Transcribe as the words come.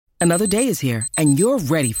Another day is here, and you're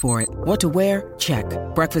ready for it. What to wear? Check.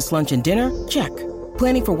 Breakfast, lunch, and dinner? Check.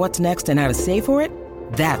 Planning for what's next and how to save for it?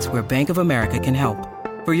 That's where Bank of America can help.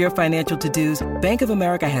 For your financial to-dos, Bank of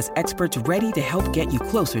America has experts ready to help get you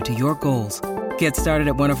closer to your goals. Get started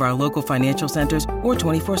at one of our local financial centers or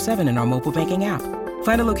 24/7 in our mobile banking app.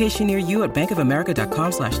 Find a location near you at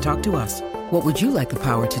bankofamerica.com/talktous. What would you like the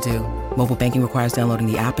power to do? Mobile banking requires downloading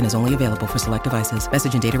the app and is only available for select devices.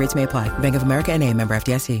 Message and data rates may apply. Bank of America N.A., member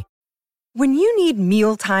FDIC. When you need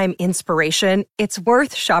mealtime inspiration, it's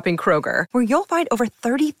worth shopping Kroger, where you'll find over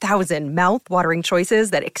 30,000 mouth-watering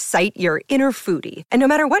choices that excite your inner foodie. And no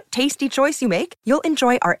matter what tasty choice you make, you'll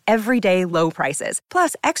enjoy our everyday low prices,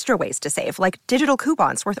 plus extra ways to save, like digital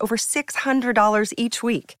coupons worth over $600 each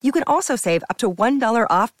week. You can also save up to $1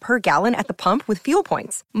 off per gallon at the pump with fuel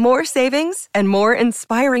points. More savings and more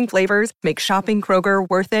inspiring flavors make shopping Kroger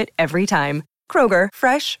worth it every time. Kroger,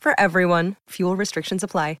 fresh for everyone. Fuel restrictions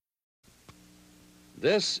apply.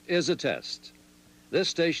 This is a test. This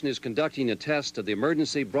station is conducting a test of the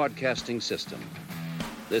emergency broadcasting system.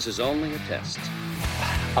 This is only a test.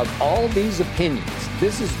 Of all these opinions,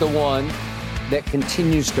 this is the one that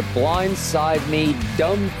continues to blindside me,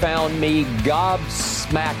 dumbfound me,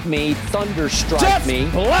 gobsmack me, thunderstrike me.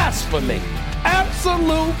 Blasphemy.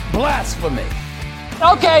 Absolute blasphemy.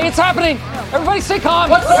 Okay, it's happening. Everybody stay calm.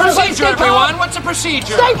 What's the procedure, everyone? What's the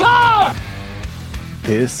procedure? Stay calm!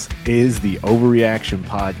 This is the Overreaction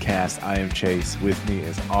Podcast. I am Chase. With me,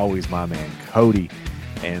 as always, my man Cody.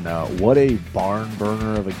 And what a barn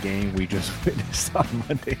burner of a game we just witnessed on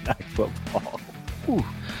Monday Night Football. Whew.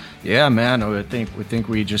 Yeah, man.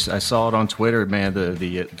 I saw it on Twitter, man.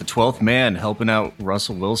 The 12th man helping out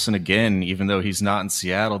Russell Wilson again, even though he's not in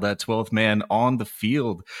Seattle. That 12th man on the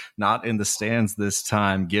field, not in the stands this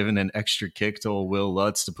time, giving an extra kick to Will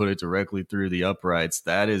Lutz to put it directly through the uprights.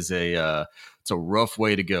 That is it's a rough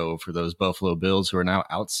way to go for those Buffalo Bills, who are now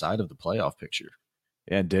outside of the playoff picture.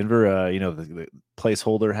 Yeah, Denver, the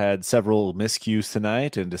placeholder had several miscues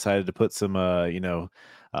tonight and decided to put some,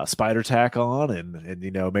 spider tack on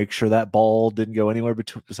and make sure that ball didn't go anywhere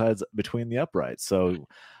between the uprights. So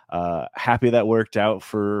happy that worked out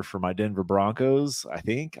for my Denver Broncos. I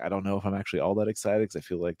don't know if I'm actually all that excited because I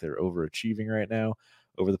feel like they're overachieving right now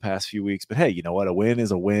over the past few weeks. But hey, you know what? A win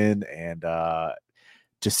is a win, and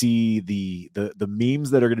to see the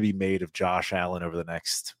memes that are going to be made of Josh Allen over the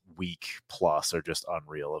next week plus are just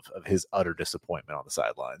unreal of his utter disappointment on the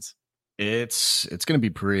sidelines. It's going to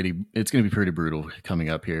be pretty brutal coming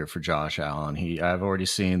up here for Josh Allen. I've already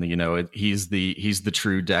seen that, he's the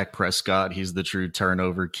true Dak Prescott. He's the true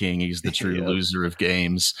turnover king. He's the true loser of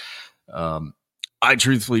games. I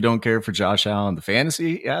truthfully don't care for Josh Allen, the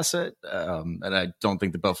fantasy asset. And I don't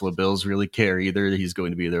think the Buffalo Bills really care either. He's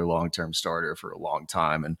going to be their long-term starter for a long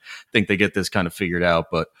time. And I think they get this kind of figured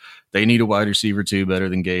out, but they need a wide receiver too, better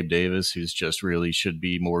than Gabe Davis, who's just really should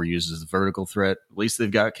be more used as a vertical threat. At least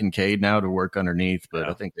they've got Kincaid now to work underneath, but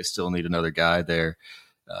I think they still need another guy there.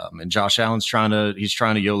 And Josh Allen's trying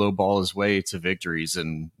to YOLO ball his way to victories.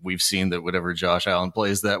 And we've seen that whatever Josh Allen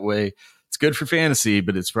plays that way, it's good for fantasy,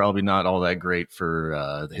 but it's probably not all that great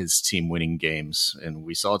for his team winning games. And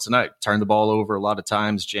we saw it tonight. Turned the ball over a lot of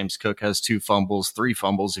times. James Cook has 2 fumbles, 3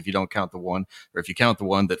 fumbles if you don't count the one, or if you count the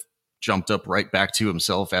one that jumped up right back to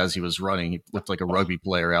himself as he was running. He looked like a rugby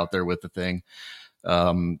player out there with the thing.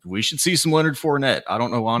 We should see some Leonard Fournette. I don't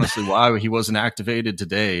know, honestly, why he wasn't activated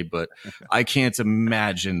today, but I can't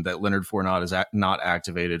imagine that Leonard Fournette is not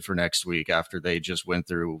activated for next week after they just went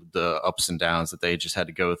through the ups and downs that they just had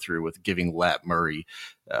to go through with giving Lat Murray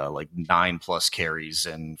 9+ carries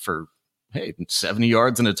and for 70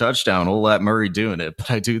 yards and a touchdown. Old Lat Murray doing it, but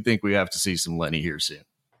I do think we have to see some Lenny here soon.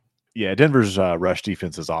 Yeah, Denver's rush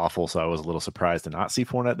defense is awful, so I was a little surprised to not see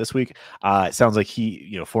Fournette this week. It sounds like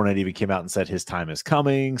Fournette even came out and said his time is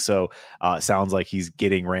coming, so it sounds like he's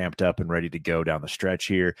getting ramped up and ready to go down the stretch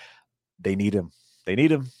here. They need him. At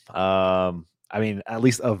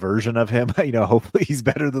least a version of him. Hopefully he's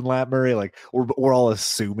better than Lat Murray. Like we're all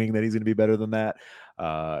assuming that he's going to be better than that,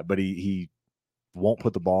 but he won't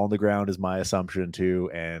put the ball on the ground is my assumption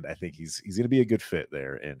too. And I think he's going to be a good fit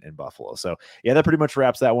there in Buffalo. So yeah, that pretty much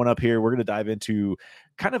wraps that one up here. We're going to dive into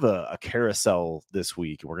kind of a carousel this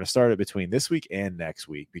week. We're going to start it between this week and next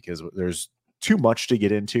week because there's too much to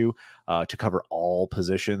get into to cover all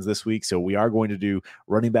positions this week. So we are going to do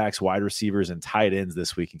running backs, wide receivers, and tight ends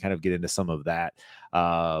this week and kind of get into some of that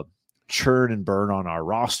churn and burn on our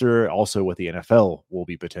roster. Also what the NFL will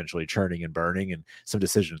be potentially churning and burning and some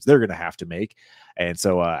decisions they're going to have to make. And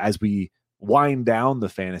so as we wind down the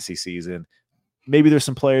fantasy season, maybe there's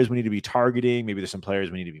some players we need to be targeting. Maybe there's some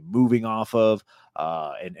players we need to be moving off of,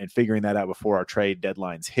 and figuring that out before our trade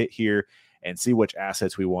deadlines hit here, and see which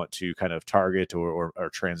assets we want to kind of target or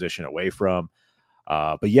transition away from.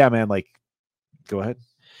 But yeah, man, like, go ahead.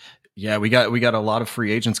 Yeah, we got a lot of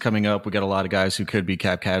free agents coming up. We got a lot of guys who could be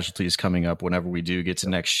cap casualties coming up whenever we do get to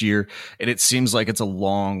next year. And it seems like it's a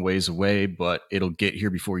long ways away, but it'll get here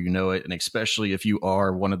before you know it. And especially if you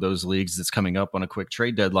are one of those leagues that's coming up on a quick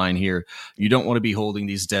trade deadline here, you don't want to be holding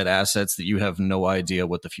these dead assets that you have no idea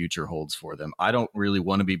what the future holds for them. I don't really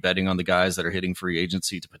want to be betting on the guys that are hitting free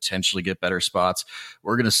agency to potentially get better spots.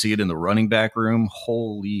 We're going to see it in the running back room.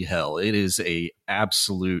 Holy hell. It is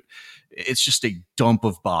it's just a dump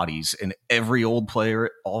of bodies, and every old player,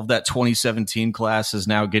 all of that 2017 class is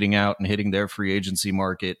now getting out and hitting their free agency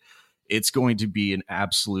market. It's going to be an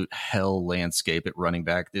absolute hell landscape at running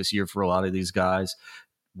back this year for a lot of these guys.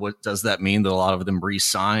 What does that mean? That a lot of them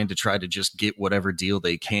re-signed to try to just get whatever deal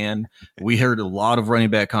they can. We heard a lot of running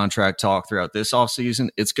back contract talk throughout this offseason.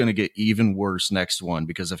 It's going to get even worse next one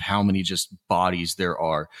because of how many just bodies there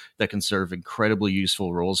are that can serve incredibly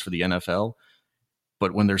useful roles for the NFL.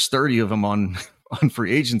 But when there's 30 of them on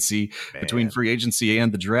free agency, between free agency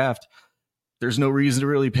and the draft, there's no reason to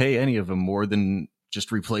really pay any of them more than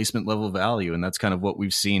just replacement level value. And that's kind of what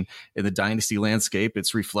we've seen in the dynasty landscape.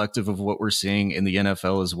 It's reflective of what we're seeing in the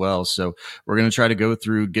NFL as well. So we're going to try to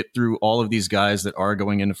get through all of these guys that are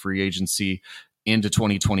going into free agency into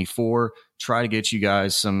 2024, try to get you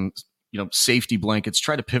guys some safety blankets,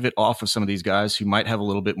 try to pivot off of some of these guys who might have a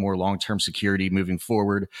little bit more long-term security moving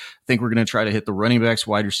forward. I think we're going to try to hit the running backs,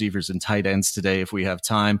 wide receivers, and tight ends today if we have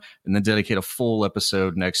time, and then dedicate a full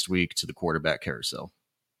episode next week to the quarterback carousel.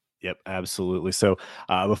 Yep, absolutely. So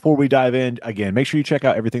before we dive in, again, make sure you check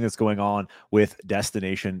out everything that's going on with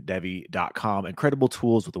DestinationDevy.com. Incredible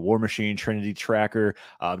tools with the War Machine, Trinity Tracker,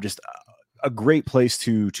 just a great place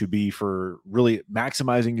to be for really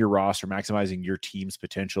maximizing your roster, maximizing your team's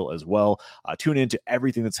potential as well. Tune into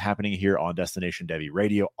everything that's happening here on Destination Devy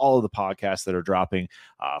Radio, all of the podcasts that are dropping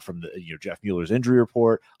from the Jeff Mueller's injury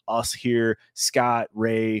report, us here, Scott,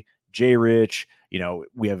 Ray, Jay Rich.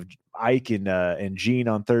 We have Ike and Gene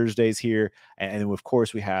on Thursdays here, and of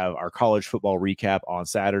course we have our college football recap on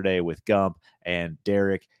Saturday with Gump and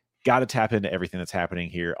Derek. Got to tap into everything that's happening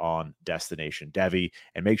here on Destination Devy,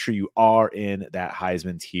 and make sure you are in that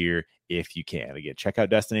Heisman tier if you can. Again, check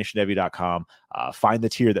out DestinationDevy.com. Find the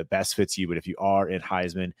tier that best fits you. But if you are in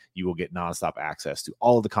Heisman, you will get nonstop access to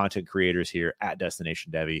all of the content creators here at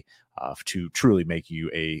Destination Devy to truly make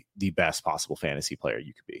you the best possible fantasy player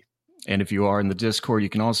you could be. And if you are in the Discord, you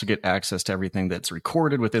can also get access to everything that's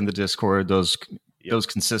recorded within the Discord. Those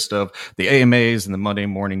consist of the AMAs and the Monday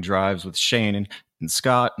morning drives with Shane and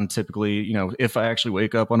Scott. And typically, if I actually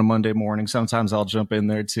wake up on a Monday morning, sometimes I'll jump in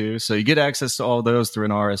there too. So you get access to all those through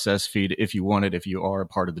an RSS feed if you want it. If you are a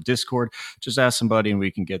part of the Discord, just ask somebody and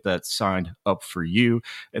we can get that signed up for you.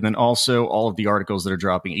 And then also all of the articles that are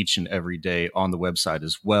dropping each and every day on the website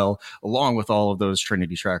as well, along with all of those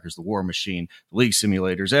Trinity trackers, the War Machine, the league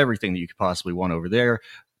simulators, everything that you could possibly want over there.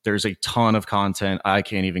 There's a ton of content. I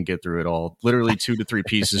can't even get through it all. Literally 2 to 3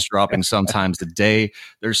 pieces dropping sometimes a day.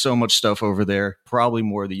 There's so much stuff over there, probably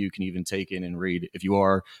more that you can even take in and read. If you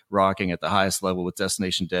are rocking at the highest level with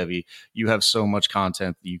Destination Devy, you have so much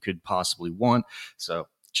content that you could possibly want. So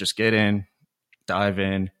just get in, dive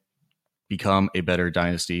in, become a better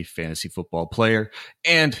Dynasty fantasy football player.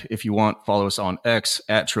 And if you want, follow us on X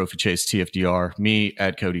at Trophy Chase TFDR, me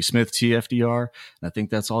at Cody Smith TFDR. And I think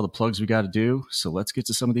that's all the plugs we got to do. So let's get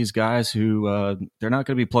to some of these guys who they're not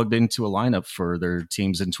going to be plugged into a lineup for their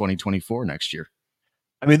teams in 2024 next year.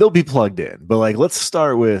 I mean, they'll be plugged in, but let's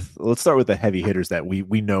start with the heavy hitters that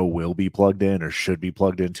we know will be plugged in or should be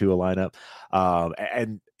plugged into a lineup.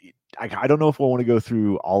 And I don't know if we'll want to go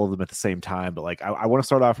through all of them at the same time, but I want to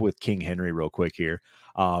start off with King Henry real quick here,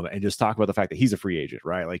 and just talk about the fact that he's a free agent,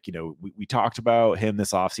 right? We talked about him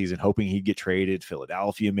this offseason, hoping he'd get traded.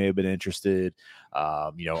 Philadelphia may have been interested.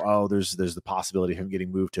 There's the possibility of him getting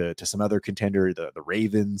moved to some other contender, the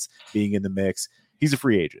Ravens being in the mix. He's a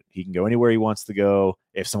free agent. He can go anywhere he wants to go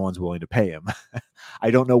if someone's willing to pay him. I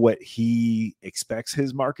don't know what he expects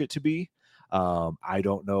his market to be. I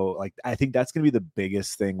don't know. I think that's going to be the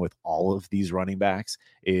biggest thing with all of these running backs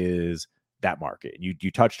is that market.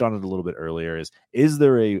 You touched on it a little bit earlier. Is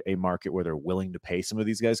there a market where they're willing to pay some of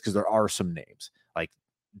these guys? Because there are some names like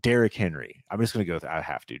Derrick Henry. I'm just going to go. I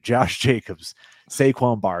have to. Josh Jacobs,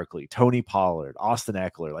 Saquon Barkley, Tony Pollard, Austin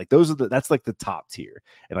Eckler. That's the top tier.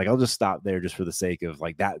 And I'll just stop there just for the sake of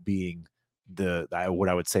that being what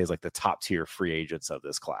I would say is the top tier free agents of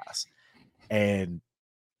this class. And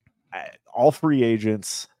all free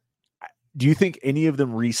agents, Do you think any of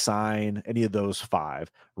them re-sign, any of those 5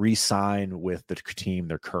 re-sign with the team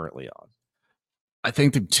they're currently on? I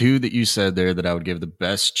think the 2 that you said there that I would give the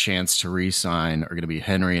best chance to re-sign are going to be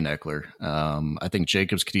Henry and Eckler. I think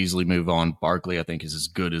Jacobs could easily move on. Barkley, I think, is as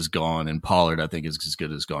good as gone. And Pollard, I think, is as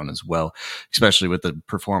good as gone as well, especially with the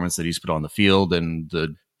performance that he's put on the field and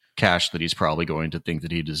the cash that he's probably going to think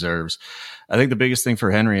that he deserves. I think the biggest thing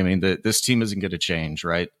for Henry, I mean, this team isn't going to change,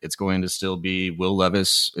 right? It's going to still be Will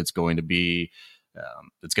Levis. It's going to be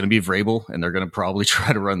Vrabel, and they're going to probably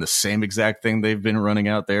try to run the same exact thing they've been running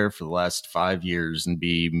out there for the last 5 years and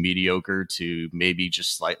be mediocre to maybe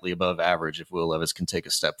just slightly above average if Will Levis can take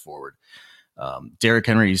a step forward. Derrick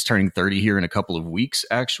Henry is turning 30 here in a couple of weeks,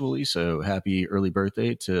 actually. So happy early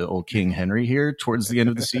birthday to old King Henry here towards the end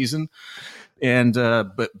of the season. And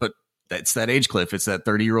but that's that age cliff. It's that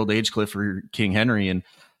 30-year-old age cliff for King Henry, and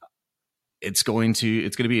it's going to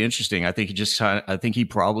be interesting. I think he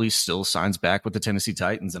probably still signs back with the Tennessee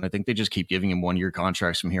Titans, and I think they just keep giving him 1-year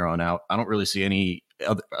contracts from here on out. I don't really see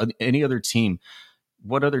any other team.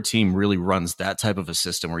 What other team really runs that type of a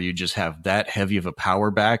system where you just have that heavy of a power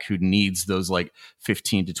back who needs those like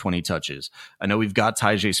 15 to 20 touches? I know we've got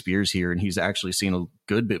Tyjae Spears here, and he's actually seen a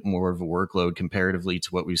good bit more of a workload comparatively to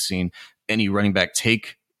what we've seen any running back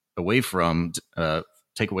take away from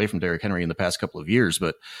Derrick Henry in the past couple of years,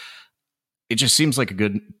 but it just seems like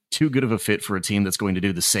too good of a fit for a team that's going to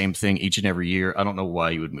do the same thing each and every year. I don't know why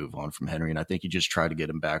you would move on from Henry, and I think you just try to get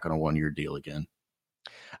him back on a 1-year deal again.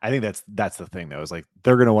 I think that's the thing, though, is like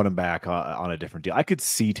they're going to want him back on a different deal. I could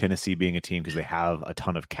see Tennessee being a team because they have a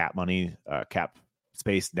ton of cap money, cap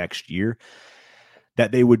space next year,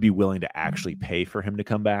 that they would be willing to actually pay for him to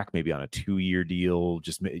come back, maybe on a 2-year deal,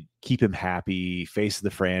 just keep him happy, face of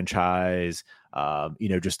the franchise,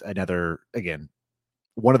 just another, again,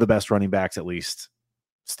 one of the best running backs, at least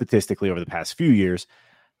statistically over the past few years,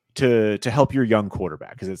 to help your young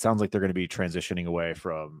quarterback. Because it sounds like they're going to be transitioning away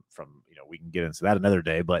from we can get into that another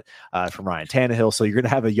day, but from Ryan Tannehill. So you're going to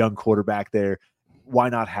have a young quarterback there. Why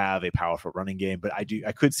not have a powerful running game? But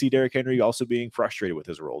I could see Derrick Henry also being frustrated with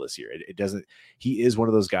his role this year. He is one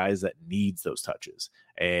of those guys that needs those touches,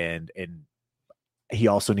 and he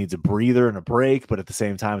also needs a breather and a break, but at the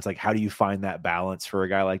same time, it's like, how do you find that balance for a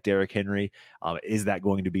guy like Derrick Henry? Is that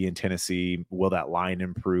going to be in Tennessee? Will that line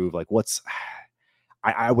improve? Like,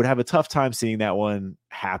 I would have a tough time seeing that one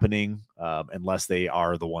happening unless they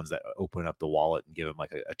are the ones that open up the wallet and give him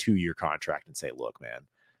like a 2-year contract and say, look, man,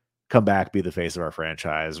 come back, be the face of our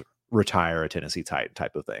franchise, retire a Tennessee Titan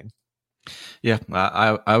type of thing. Yeah,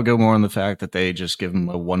 I would go more on the fact that they just give him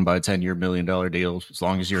a 1-by-10-year $1 million deal. As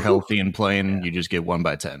long as you're healthy and playing, you just get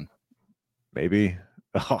 1-by-10. Maybe.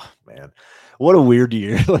 Oh man, what a weird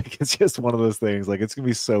year. Like, it's just one of those things. Like, it's gonna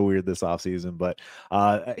be so weird this offseason, but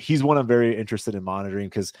he's one I'm very interested in monitoring,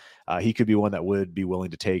 because he could be one that would be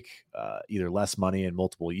willing to take either less money in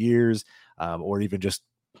multiple years, or even just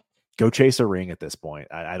go chase a ring at this point.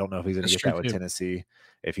 I don't know if he's going to get that with Tennessee,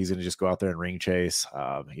 if he's going to just go out there and ring chase.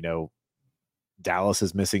 Dallas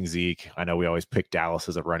is missing Zeke. I know we always pick Dallas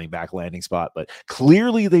as a running back landing spot, but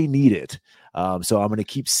clearly they need it. So I'm going to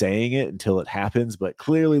keep saying it until it happens, but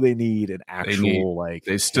clearly they need an actual,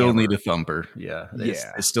 they still need a thumper. Yeah. They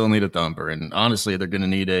still need a thumper. And honestly, they're going to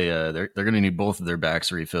need they're going to need both of their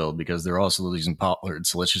backs refilled, because they're also losing Pollard.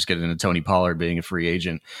 So let's just get into Tony Pollard being a free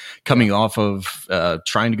agent, coming off of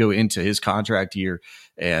trying to go into his contract year.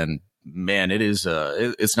 And man,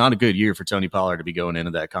 it's not a good year for Tony Pollard to be going into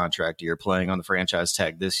that contract year, playing on the franchise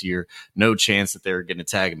tag this year. No chance that they're going to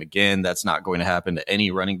tag him again. That's not going to happen to any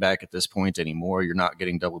running back at this point anymore. You're not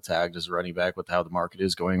getting double tagged as a running back with how the market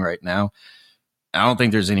is going right now. I don't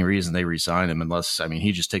think there's any reason they re-sign him unless,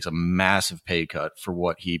 he just takes a massive pay cut for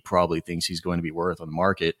what he probably thinks he's going to be worth on the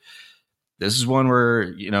market. This is one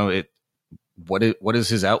where, what is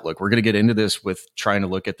his outlook? We're going to get into this with trying to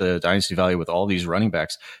look at the dynasty value with all these running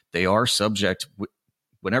backs. They are subject,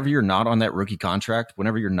 whenever you're not on that rookie contract,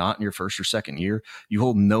 whenever you're not in your first or second year, you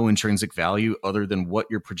hold no intrinsic value other than what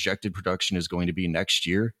your projected production is going to be next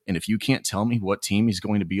year. And if you can't tell me what team he's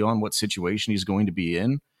going to be on, what situation he's going to be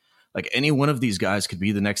in, like, any one of these guys could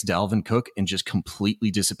be the next Dalvin Cook and just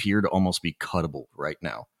completely disappear to almost be cuttable right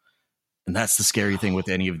now. And that's the scary thing with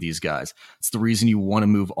any of these guys. It's the reason you want to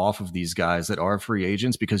move off of these guys that are free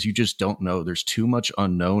agents, because you just don't know. There's too much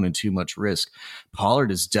unknown and too much risk.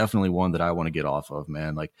 Pollard is definitely one that I want to get off of,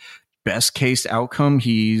 man. Like, best case outcome,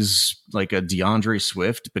 he's like a DeAndre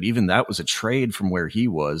Swift, but even that was a trade from where he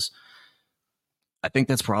was. I think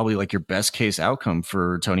that's probably like your best case outcome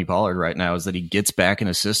for Tony Pollard right now, is that he gets back in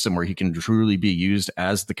a system where he can truly be used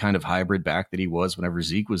as the kind of hybrid back that he was whenever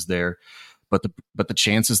Zeke was there. But the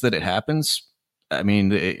chances that it happens,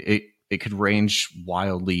 it could range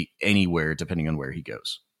wildly anywhere depending on where he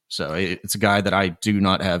goes. So it's a guy that I do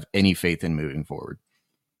not have any faith in moving forward.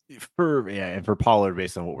 And for Pollard,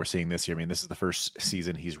 based on what we're seeing this year, I mean, this is the first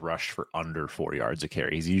season he's rushed for under 4 yards a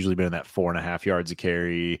carry. He's usually been in that 4.5 yards a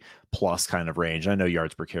carry plus kind of range. I know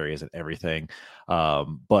yards per carry isn't everything,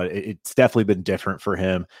 but it's definitely been different for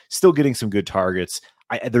him. Still getting some good targets.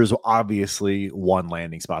 There's obviously one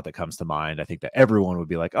landing spot that comes to mind. I think that everyone would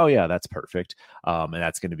be like, "Oh yeah, that's perfect," and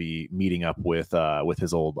that's going to be meeting up with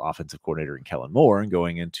his old offensive coordinator in Kellen Moore and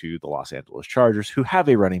going into the Los Angeles Chargers, who have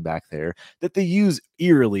a running back there that they use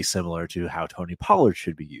eerily similar to how Tony Pollard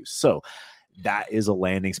should be used. So that is a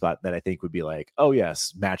landing spot that I think would be like, "Oh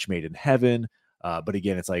yes, match made in heaven." But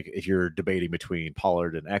again, it's like if you're debating between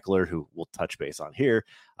Pollard and Eckler, who we'll touch base on here,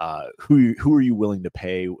 who are you willing to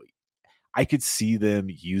pay? I could see them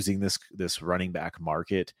using this running back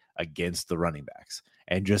market against the running backs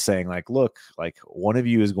and just saying like, look, like one of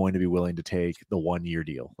you is going to be willing to take the 1 year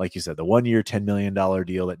deal. Like you said, the 1 year, $10 million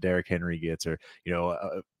deal that Derrick Henry gets, or,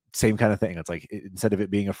 same kind of thing. It's like, instead of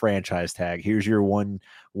it being a franchise tag, here's your one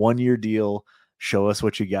year deal. Show us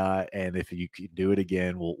what you got. And if you can do it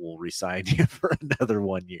again, we'll re-sign you for another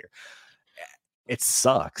 1 year. It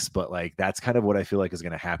sucks, but like that's kind of what I feel like is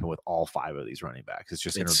going to happen with all 5 of these running backs. It's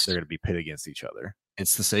just they're going to be pit against each other.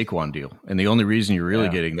 It's the Saquon deal, and the only reason you're really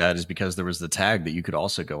getting that is because there was the tag that you could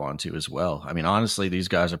also go on to as well. I mean, honestly, these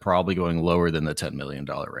guys are probably going lower than the $10 million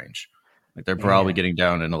range. Like they're probably getting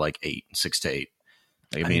down into like 6 to 8.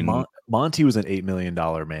 I mean, Monty was an $8 million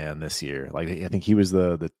man this year. Like I think he was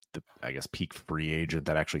the I guess peak free agent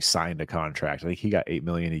that actually signed a contract. I think he got $8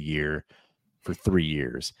 million a year for 3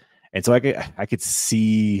 years. And so I could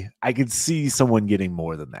see someone getting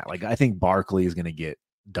more than that. Like I think Barkley is going to get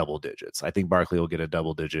double digits. I think Barkley will get a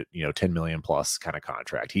double digit, 10 million plus kind of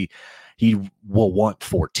contract. He will want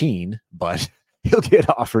 14, but he'll get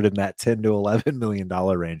offered in that 10 to $11 million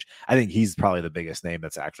range. I think he's probably the biggest name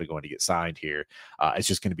that's actually going to get signed here. It's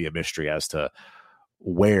just going to be a mystery as to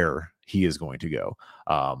where he is going to go.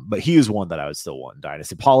 But he is one that I would still want in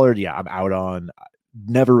Dynasty. Pollard, yeah, I'm out on.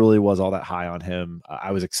 Never really was all that high on him.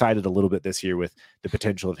 I was excited a little bit this year with the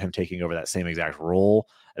potential of him taking over that same exact role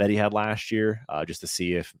that he had last year, just to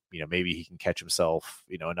see if, maybe he can catch himself,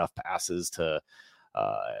 enough passes to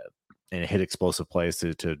and hit explosive plays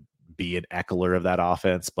to be an Eckler of that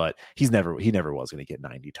offense. But he never was going to get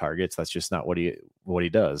 90 targets. That's just not what he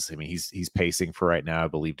does. I mean, he's pacing for right now, I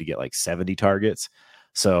believe, to get like 70 targets.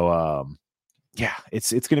 So, yeah,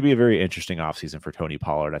 it's going to be a very interesting offseason for Tony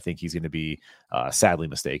Pollard. I think he's going to be sadly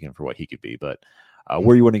mistaken for what he could be. But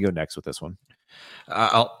where do you want to go next with this one?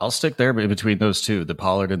 I'll stick there between those two, the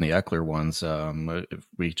Pollard and the Eckler ones. If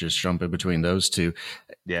we just jump in between those two,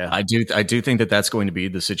 yeah, I do think that that's going to be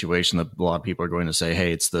the situation that a lot of people are going to say,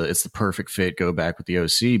 hey, it's the perfect fit. Go back with the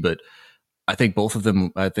OC. But I think both of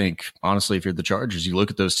them. I think honestly, if you're the Chargers, you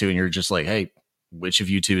look at those two and you're just like, hey, which of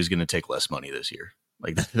you two is going to take less money this year?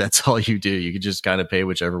 Like that's all you do. You could just kind of pay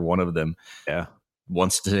whichever one of them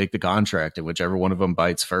wants to take the contract, and whichever one of them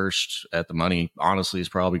bites first at the money, honestly, is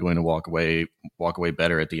probably going to walk away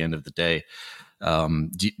better at the end of the day.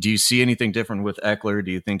 Do you see anything different with Eckler? Do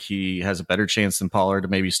you think he has a better chance than Pollard to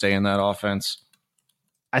maybe stay in that offense?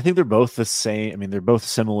 I think they're both the same. I mean, they're both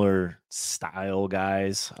similar style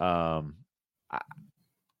guys.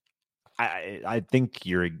 I think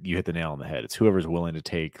you hit the nail on the head. It's whoever's willing to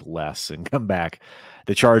take less and come back.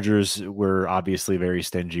 The Chargers were obviously very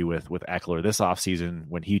stingy with Eckler this offseason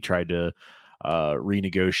when he tried to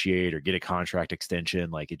renegotiate or get a contract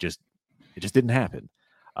extension. Like it just didn't happen.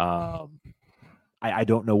 I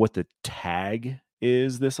don't know what the tag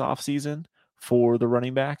is this offseason for the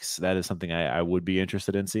running backs. That is something I would be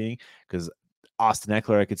interested in seeing, because Austin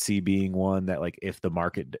Eckler, I could see being one that, like, if the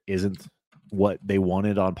market isn't what they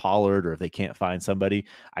wanted on Pollard, or if they can't find somebody,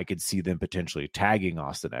 I could see them potentially tagging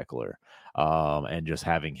Austin Eckler and just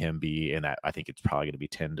having him be in that. I think it's probably going to be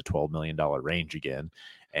 $10 to $12 million range again,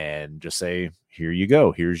 and just say, here you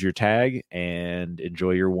go, here's your tag, and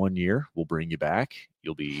enjoy your 1 year. We'll bring you back.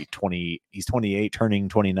 You'll be 20. He's 28, turning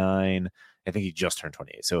 29. I think he just turned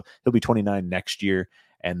 28, so he'll be 29 next year,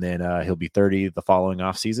 and then he'll be 30 the following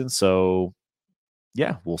offseason. So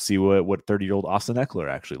yeah, we'll see what 30-year-old Austin Eckler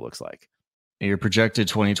actually looks like. Your projected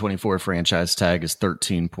 2024 franchise tag is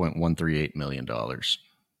 $13.138 million.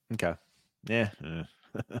 Okay. Yeah.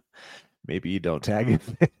 Maybe you don't tag it.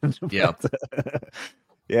 Yeah.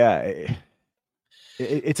 Yeah.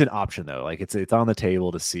 It's an option though. Like it's on the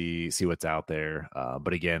table to see what's out there.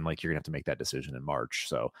 But again, like, you're gonna have to make that decision in March.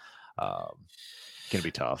 So gonna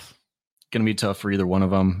be tough. Going to be tough for either one of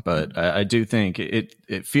them, but I do think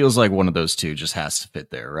it feels like one of those two just has to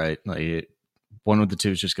fit there, right? Like one of the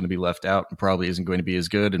two is just going to be left out and probably isn't going to be as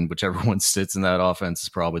good. And whichever one sits in that offense is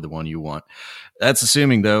probably the one you want. That's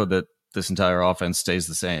assuming, though, that this entire offense stays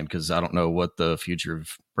the same, because I don't know what the future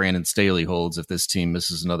of Brandon Staley holds if this team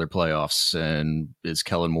misses another playoffs. And is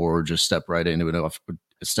Kellen Moore just step right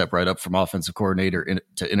up from offensive coordinator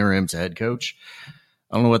to interim to head coach?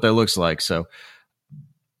 I don't know what that looks like. So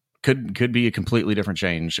could be a completely different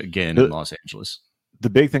change again in Los Angeles. The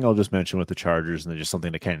big thing I'll just mention with the Chargers, and just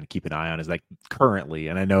something to kind of keep an eye on, is like currently,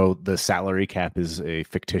 and I know the salary cap is a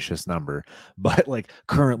fictitious number, but like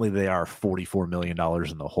currently they are $44 million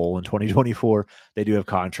in the hole in 2024. They do have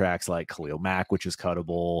contracts like Khalil Mack, which is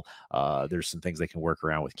cuttable. There's some things they can work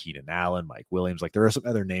around with Keenan Allen, Mike Williams. Like there are some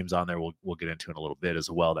other names on there we'll get into in a little bit as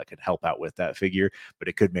well that could help out with that figure, but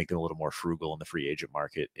it could make them a little more frugal in the free agent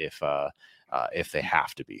market if they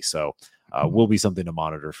have to be. So will be something to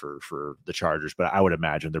monitor for the Chargers, but I would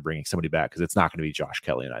imagine they're bringing somebody back because it's not going to be Josh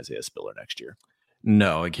Kelly and Isaiah Spiller next year.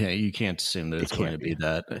 No, you can't assume that it's going to be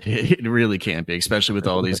that. It really can't be, especially with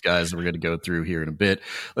all these guys that we're going to go through here in a bit.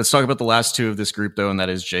 Let's talk about the last two of this group, though, and that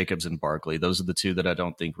is Jacobs and Barkley. Those are the two that I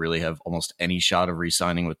don't think really have almost any shot of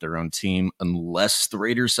re-signing with their own team, unless the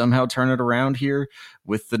Raiders somehow turn it around here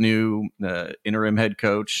with the new interim head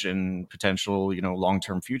coach and potential,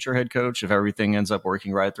 long-term future head coach. If everything ends up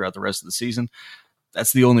working right throughout the rest of the season,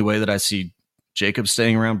 that's the only way that I see Jacobs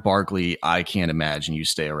staying around. Barkley, I can't imagine you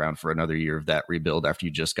stay around for another year of that rebuild after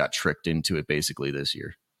you just got tricked into it basically this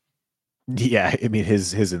year. Yeah, I mean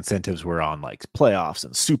his incentives were on like playoffs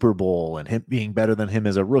and Super Bowl and him being better than him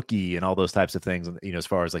as a rookie and all those types of things. And as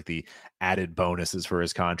far as like the added bonuses for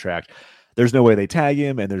his contract, there's no way they tag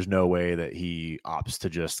him, and there's no way that he opts to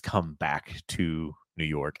just come back to New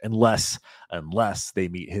York unless they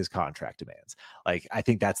meet his contract demands. Like I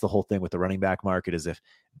think that's the whole thing with the running back market, is if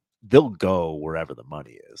they'll go wherever the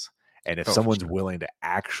money is. And if someone's willing to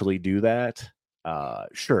actually do that,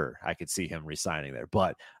 sure, I could see him resigning there.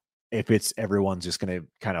 But if it's everyone's just going to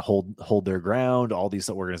kind of hold their ground, all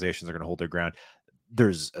these organizations are going to hold their ground,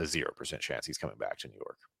 there's a 0% chance he's coming back to New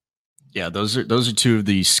York. Yeah, those are two of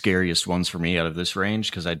the scariest ones for me out of this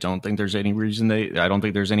range, because I don't think there's any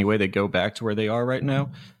way they go back to where they are right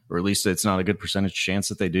now, or at least it's not a good percentage chance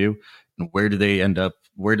that they do. And where do they end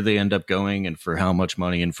up going, and for how much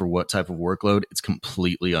money and for what type of workload? It's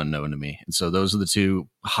completely unknown to me. And so those are the two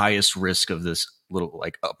highest risk of this little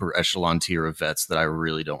like upper echelon tier of vets that I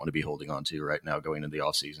really don't want to be holding on to right now going into the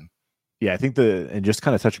offseason. Yeah, I think and just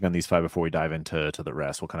kind of touching on these five before we dive into the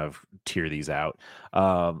rest, we'll kind of tier these out.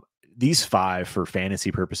 These five, for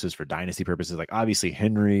fantasy purposes, for dynasty purposes, like obviously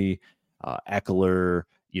Henry, Eckler,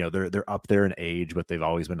 they're up there in age, but they've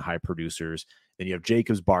always been high producers. Then you have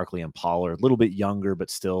Jacobs, Barkley, and Pollard, a little bit younger, but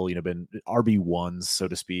still, been RB1s, so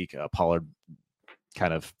to speak. Pollard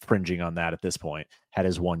kind of fringing on that at this point, had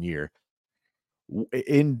his 1 year.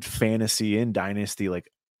 In fantasy, in dynasty, like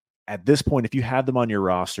at this point, if you have them on your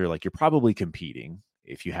roster, like you're probably competing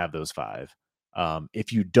if you have those five.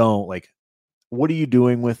 If you don't, like, what are you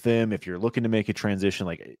doing with them? If you're looking to make a transition,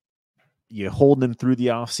 like you holding them through the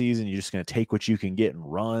offseason, you're just going to take what you can get and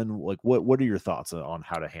run. Like what are your thoughts on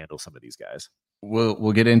how to handle some of these guys?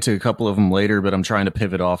 We'll get into a couple of them later, but I'm trying to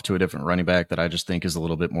pivot off to a different running back that I just think is a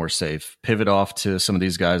little bit more safe. Pivot off to some of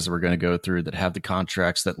these guys that we're going to go through that have the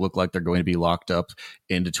contracts that look like they're going to be locked up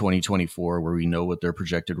into 2024, where we know what their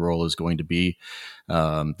projected role is going to be.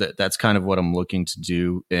 That's kind of what I'm looking to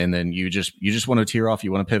do. And then you just want to tear off.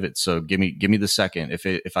 You want to pivot. So give me the second.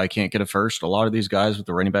 If I can't get a first, a lot of these guys with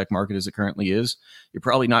the running back market as it currently is, you're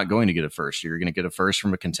probably not going to get a first. You're going to get a first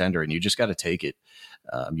from a contender, and you just got to take it.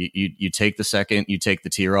 You take the second, you take the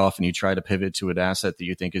tier off, and you try to pivot to an asset that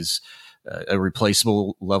you think is a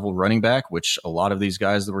replaceable level running back, which a lot of these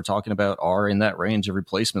guys that we're talking about are in that range of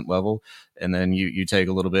replacement level. And then you take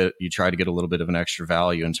a little bit, you try to get a little bit of an extra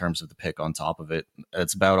value in terms of the pick on top of it.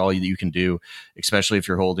 That's about all you can do, especially if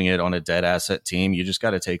you're holding it on a dead asset team. You just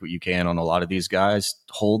got to take what you can on a lot of these guys.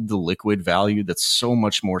 Hold the liquid value that's so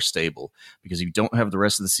much more stable, because you don't have the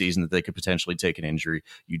rest of the season that they could potentially take an injury.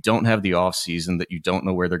 You don't have the off season that you don't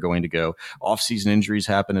know where they're going to go. Off season injuries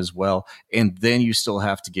happen as well. And then you still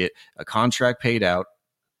have to get a contract paid out,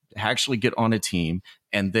 actually get on a team,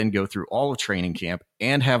 and then go through all of training camp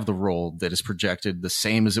and have the role that is projected the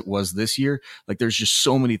same as it was this year. Like there's just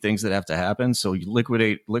so many things that have to happen. So you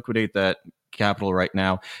liquidate that capital right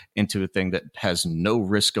now into a thing that has no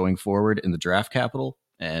risk going forward in the draft capital,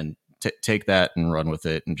 and take that and run with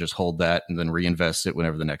it and just hold that and then reinvest it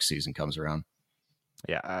whenever the next season comes around.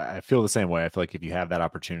 Yeah, I feel the same way. I feel like if you have that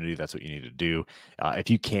opportunity, that's what you need to do. If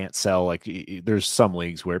you can't sell, like there's some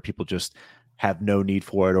leagues where people just have no need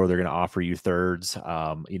for it, or they're going to offer you thirds.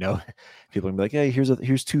 You know, people are gonna be like, hey, here's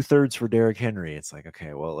 2/3 for Derrick Henry. It's like,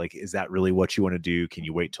 okay, well, like, is that really what you want to do? Can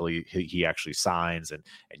you wait till he actually signs and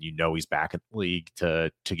you know he's back in the league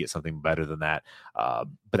to get something better than that?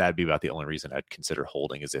 But that'd be about the only reason I'd consider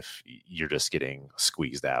holding, is if you're just getting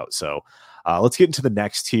squeezed out. So let's get into the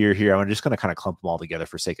next tier here. I'm just going to kind of clump them all together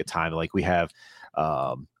for sake of time. Like, we have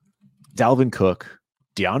Dalvin Cook,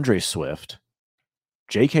 DeAndre Swift,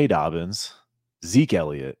 J.K. Dobbins, Zeke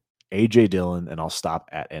Elliott, A.J. Dillon, and I'll stop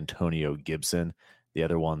at Antonio Gibson. The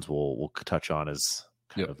other ones we'll touch on as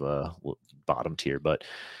kind of bottom tier, but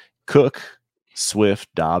Cook, Swift,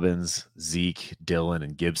 Dobbins, Zeke, Dillon,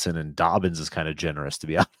 and Gibson. And Dobbins is kind of generous, to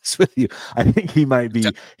be honest with you. I think he might be.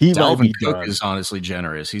 Dalvin Cook is honestly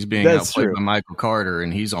generous. He's being outplayed by Michael Carter,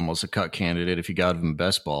 and he's almost a cut candidate if you got him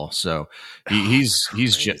best ball. So he's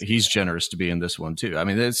generous to be in this one too. I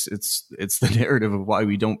mean, it's the narrative of why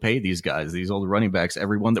we don't pay these guys, these old running backs.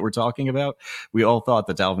 Everyone that we're talking about, we all thought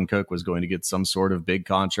that Dalvin Cook was going to get some sort of big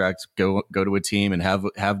contract, go to a team and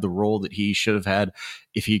have the role that he should have had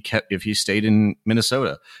if he stayed in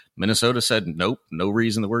Minnesota. Minnesota said, nope, no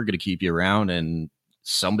reason that we're going to keep you around. And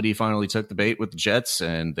somebody finally took the bait with the Jets,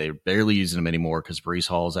 and they're barely using him anymore because Breece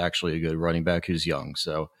Hall is actually a good running back who's young.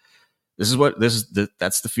 So that's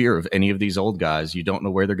the fear of any of these old guys. You don't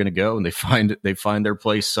know where they're going to go, and they find their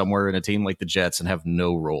place somewhere in a team like the Jets and have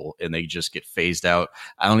no role, and they just get phased out.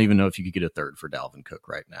 I don't even know if you could get a third for Dalvin Cook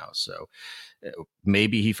right now. So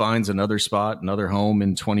maybe he finds another spot, another home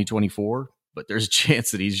in 2024. But there's a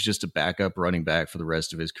chance that he's just a backup running back for the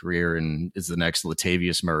rest of his career and is the next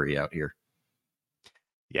Latavius Murray out here.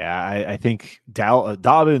 Yeah, I think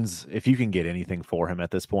Dobbins, if you can get anything for him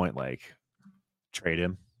at this point, like, trade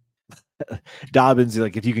him. Dobbins,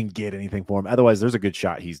 like, if you can get anything for him. Otherwise, there's a good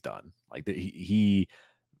shot he's done. Like,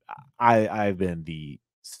 I've been the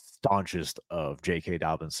staunchest of J.K.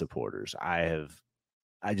 Dobbins supporters. I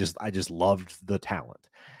just loved the talent.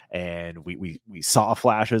 And we saw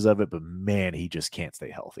flashes of it, but man, he just can't stay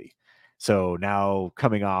healthy. So now,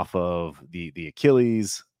 coming off of the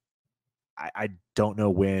Achilles, I don't know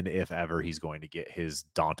when, if ever, he's going to get his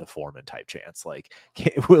Donta Foreman type chance. Like,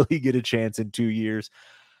 will he get a chance in 2 years?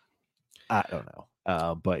 I don't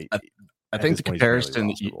know. But I think the comparison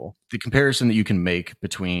that you can make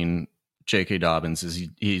between J.K. Dobbins is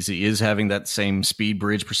he is having that same speed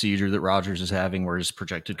bridge procedure that Rodgers is having, where his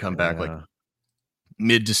projected comeback like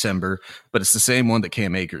mid-December, but it's the same one that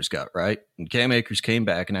Cam Akers got, right? And Cam Akers came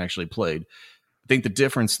back and actually played. I think the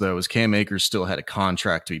difference, though, is Cam Akers still had a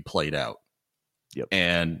contract to be played out. Yep.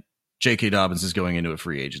 And J.K. Dobbins is going into a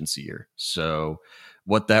free agency year. So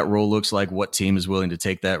what that role looks like, what team is willing to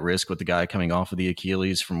take that risk with the guy coming off of the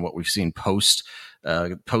Achilles from what we've seen post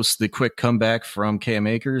the quick comeback from Cam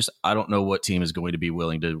Akers, I don't know what team is going to be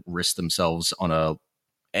willing to risk themselves on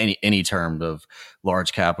any term of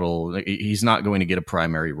large capital. He's not going to get a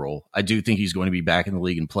primary role. I do think he's going to be back in the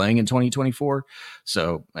league and playing in 2024.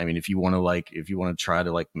 So, I mean, if you want to try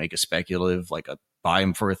to make a speculative, buy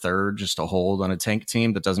him for a third just to hold on a tank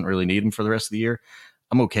team that doesn't really need him for the rest of the year,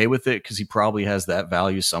 I'm okay with it, because he probably has that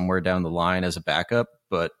value somewhere down the line as a backup,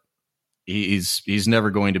 but he's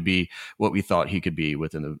never going to be what we thought he could be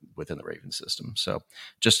within the Ravens system. So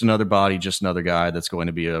just another body, just another guy that's going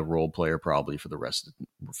to be a role player probably for the rest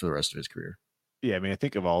of his career. Yeah, I mean, I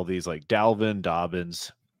think of all these, like Dalvin,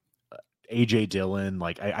 Dobbins, A.J. Dillon,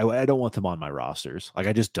 like I don't want them on my rosters. Like,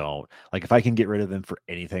 I just don't. Like, if I can get rid of them for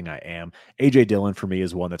anything, I am. A.J. Dillon for me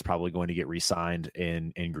is one that's probably going to get re-signed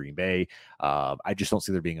in Green Bay. I just don't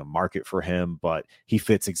see there being a market for him, but he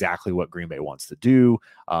fits exactly what Green Bay wants to do.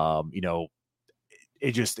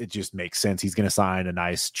 It just makes sense. He's going to sign a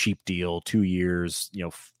nice cheap deal, 2 years,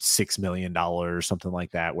 $6 million, something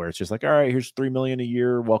like that, where it's just like, all right, here's $3 million a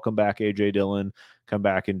year. Welcome back, A.J. Dillon. Come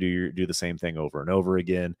back and do the same thing over and over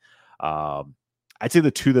again. I'd say the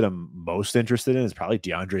two that I'm most interested in is probably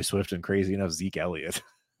DeAndre Swift and, crazy enough, Zeke Elliott.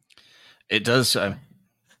 It does. I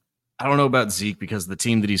don't know about Zeke, because the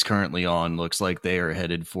team that he's currently on looks like they are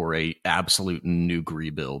headed for a absolute nuke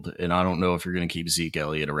rebuild. And I don't know if you're going to keep Zeke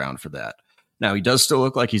Elliott around for that. Now, he does still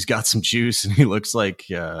look like he's got some juice, and he looks like,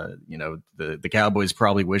 the Cowboys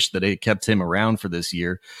probably wish that they kept him around for this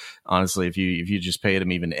year. Honestly, if you just paid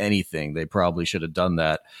him even anything, they probably should have done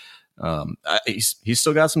that. He's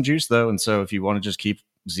still got some juice, though, and so if you want to just keep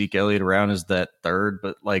Zeke Elliott around as that third,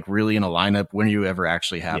 but really in a lineup, when are you ever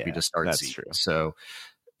actually happy to start Zeke? True. So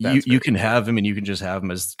you can have him, and you can just have him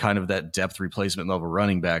as kind of that depth replacement level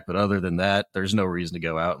running back, but other than that, there's no reason to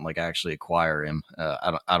go out and actually acquire him.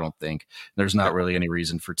 I don't think there's not really any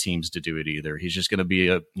reason for teams to do it either. He's just going to be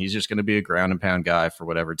a ground and pound guy for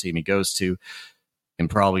whatever team he goes to. and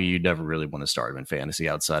probably you never really want to start him in fantasy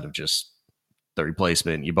outside of just the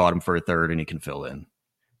replacement. You bought him for a third and he can fill in.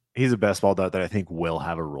 He's a best ball that I think will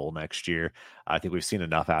have a role next year. I think we've seen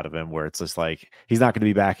enough out of him where it's just like he's not going to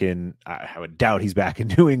be back in. I would doubt he's back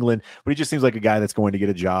in New England, but he just seems like a guy that's going to get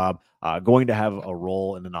a job, going to have a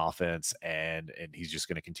role in an offense, and he's just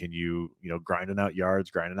going to continue, grinding out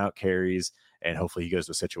yards, grinding out carries, and hopefully he goes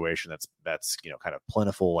to a situation that's kind of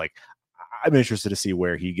plentiful. Like I'm interested to see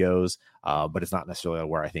where he goes, but it's not necessarily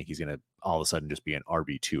where I think he's going to all of a sudden just be an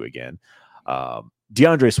RB2 again.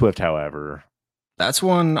 DeAndre Swift, however. That's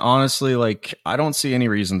one, honestly, like I don't see any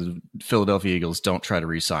reason the Philadelphia Eagles don't try to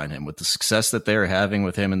re-sign him with the success that they're having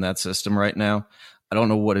with him in that system right now. I don't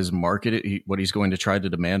know what his market, what he's going to try to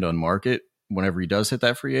demand on market whenever he does hit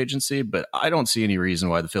that free agency, but I don't see any reason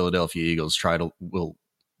why the Philadelphia Eagles will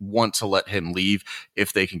want to let him leave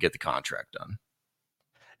if they can get the contract done.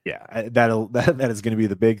 Yeah, that is going to be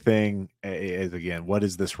the big thing. Is again, what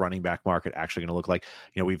is this running back market actually going to look like?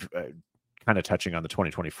 We've kind of touching on the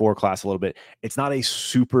 2024 class a little bit. It's not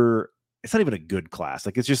even a good class.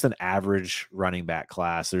 Like it's just an average running back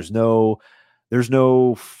class. There's no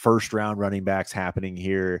first round running backs happening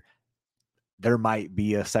here. There might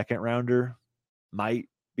be a second rounder, might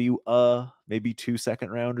be maybe 2 second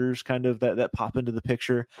rounders kind of that pop into the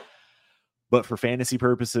picture. But for fantasy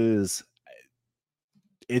purposes,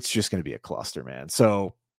 it's just going to be a cluster, man.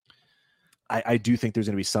 So I do think there's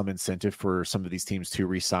going to be some incentive for some of these teams to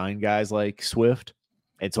re-sign guys like Swift.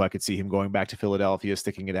 And so I could see him going back to Philadelphia,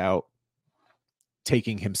 sticking it out,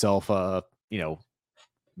 taking himself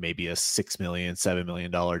maybe a $6 million, $7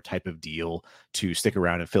 million type of deal to stick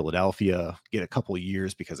around in Philadelphia, get a couple of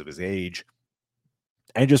years because of his age,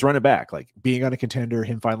 and just run it back. Like being on a contender,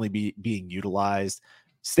 him finally being utilized,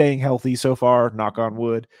 staying healthy so far, knock on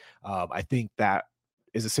wood. I think that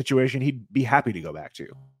is a situation he'd be happy to go back to.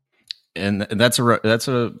 And that's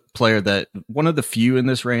a player that one of the few in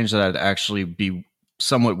this range that I'd actually be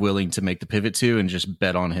somewhat willing to make the pivot to and just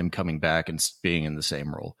bet on him coming back and being in the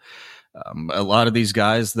same role. A lot of these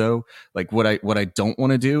guys, though, like what I don't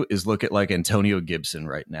want to do is look at like Antonio Gibson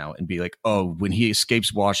right now and be like, oh, when he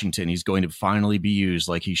escapes Washington, he's going to finally be used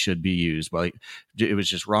like he should be used. Well, it was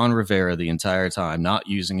just Ron Rivera the entire time, not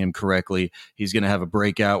using him correctly. He's going to have a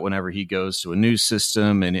breakout whenever he goes to a new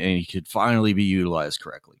system and he could finally be utilized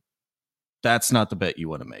correctly. That's not the bet you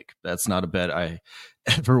want to make. That's not a bet I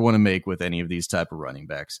ever want to make with any of these type of running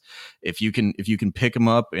backs. If you can pick them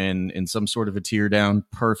up in some sort of a tier down,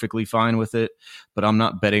 perfectly fine with it. But I'm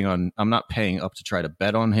not paying up to try to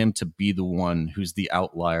bet on him to be the one who's the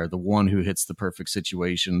outlier, the one who hits the perfect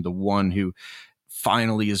situation, the one who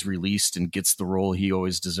finally is released and gets the role he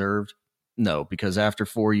always deserved. No, because after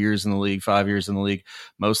 4 years in the league, 5 years in the league,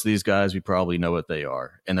 most of these guys, we probably know what they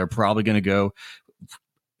are. And they're probably going to go.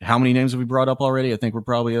 How many names have we brought up already? I think we're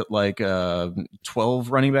probably at like 12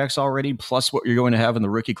 running backs already, plus what you're going to have in the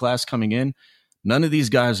rookie class coming in. None of these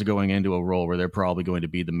guys are going into a role where they're probably going to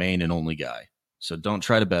be the main and only guy. So don't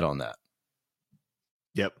try to bet on that.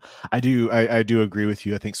 Yep. I do agree with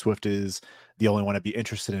you. I think Swift is the only one I'd be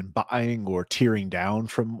interested in buying or tearing down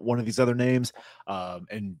from one of these other names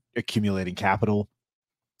and accumulating capital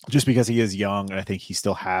just because he is young. And I think he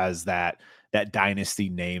still has that dynasty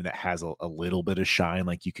name that has a little bit of shine.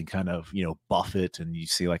 Like you can kind of, buff it and you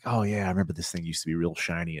see like, oh yeah, I remember this thing used to be real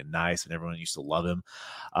shiny and nice and everyone used to love him.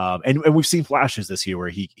 And we've seen flashes this year where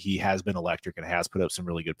he has been electric and has put up some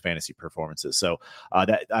really good fantasy performances. So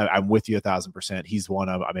I'm with you 1,000%. He's one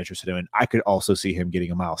I'm interested in. I could also see him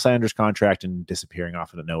getting a Miles Sanders contract and disappearing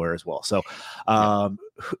off into nowhere as well. So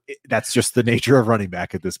that's just the nature of running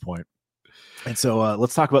back at this point. And so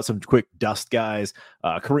let's talk about some quick dust guys.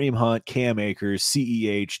 Kareem Hunt, Cam Akers,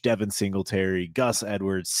 CEH, Devin Singletary, Gus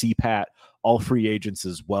Edwards, CPAT, all free agents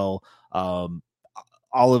as well. All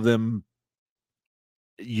of them,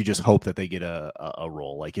 you just hope that they get a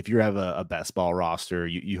role. Like if you have a best ball roster,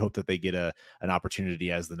 you hope that they get an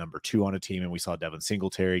opportunity as the number 2 on a team. And we saw Devin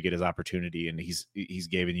Singletary get his opportunity, and he's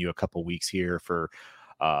given you a couple weeks here for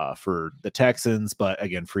the Texans. But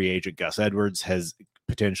again, free agent Gus Edwards has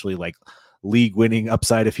potentially like league winning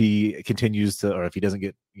upside if he continues to, or if he doesn't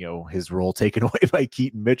get, his role taken away by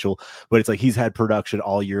Keaton Mitchell. But it's like he's had production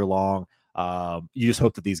all year long. You just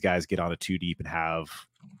hope that these guys get on a 2 deep and have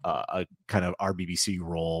a kind of RBBC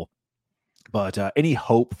role. But any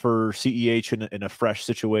hope for CEH in a fresh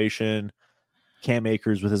situation? Cam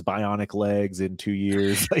Akers with his bionic legs in 2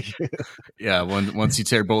 years. Yeah, once you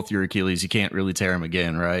tear both your Achilles, you can't really tear them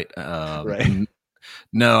again, right? Right.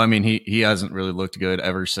 No, I mean, he hasn't really looked good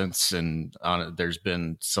ever since. And there's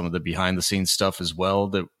been some of the behind the scenes stuff as well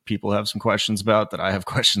that people have some questions about, that I have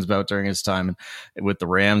questions about during his time with the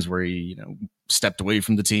Rams, where he, stepped away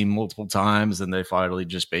from the team multiple times, and they finally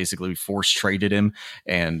just basically force traded him.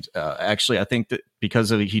 And actually, I think that because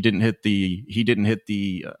he didn't hit the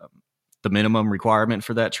minimum requirement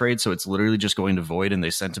for that trade, so it's literally just going to void, and they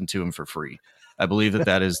sent him for free. I believe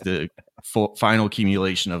that is the final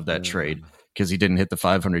accumulation of that trade, because he didn't hit the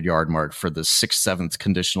 500-yard mark for the 6th, 7th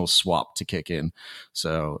conditional swap to kick in.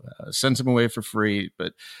 So sent him away for free.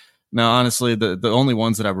 But no, honestly, the only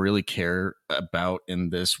ones that I really care about in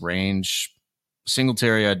this range,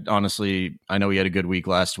 Singletary, I know he had a good week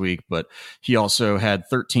last week, but he also had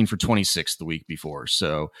 13 for 26 the week before.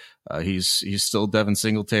 So he's still Devin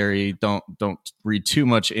Singletary. Don't read too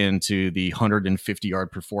much into the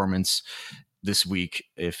 150-yard performance this week.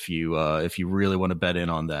 If you really want to bet in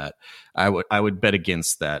on that, I would bet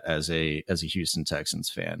against that as a Houston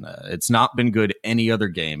Texans fan. It's not been good any other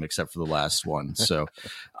game except for the last one, so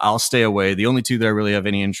I'll stay away. The only two that I really have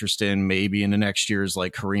any interest in, maybe in the next year, is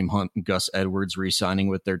like Kareem Hunt and Gus Edwards re-signing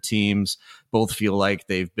with their teams. Both feel like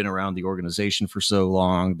they've been around the organization for so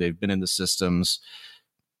long, they've been in the systems.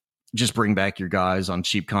 Just bring back your guys on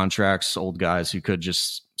cheap contracts, old guys who could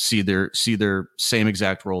just see their same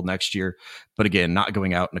exact role next year. But again, not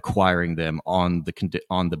going out and acquiring them on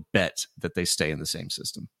the bet that they stay in the same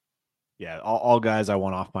system. Yeah, all guys I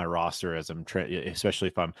want off my roster as I'm especially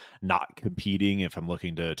if I'm not competing, if I'm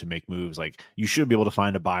looking to make moves. Like, you should be able to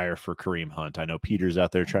find a buyer for Kareem Hunt. I know Peter's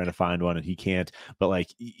out there trying to find one and he can't, but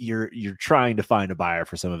like you're trying to find a buyer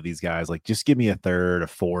for some of these guys. Like, just give me a third, a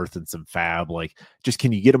fourth, and some fab. Like, just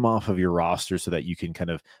can you get them off of your roster so that you can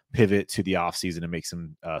kind of pivot to the offseason and make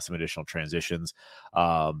some additional transitions.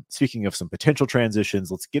 Speaking of some potential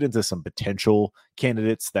transitions, let's get into some potential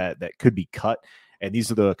candidates that could be cut. And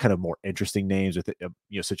these are the kind of more interesting names with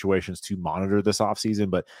situations to monitor this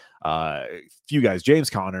offseason. But a few guys, James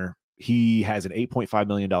Conner, he has an $8.5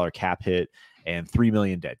 million cap hit and $3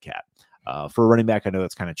 million dead cap. For a running back, I know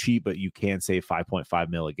that's kind of cheap, but you can save $5.5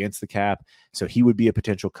 million against the cap. So he would be a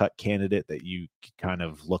potential cut candidate that you kind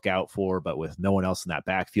of look out for, but with no one else in that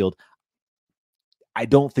backfield, I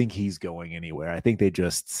don't think he's going anywhere. I think they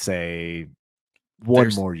just say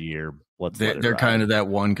one more year. They're kind of that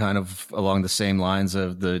one kind of along the same lines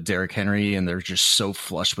of the Derrick Henry, and they're just so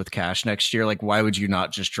flush with cash next year. Like, why would you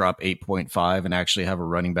not just drop 8.5 and actually have a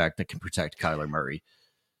running back that can protect Kyler Murray?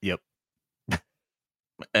 Yep.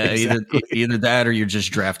 Exactly. Either that or you're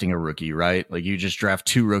just drafting a rookie, right? Like, you just draft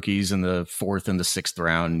 2 rookies in the 4th and the 6th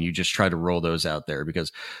round, and you just try to roll those out there,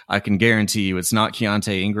 because I can guarantee you it's not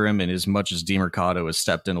Keontae Ingram. And as much as DeMercado has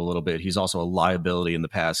stepped in a little bit, he's also a liability in the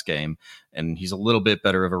pass game, and he's a little bit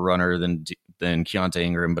better of a runner than Keontae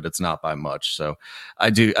Ingram, but it's not by much. So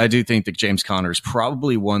I do think that James Conner is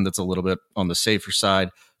probably one that's a little bit on the safer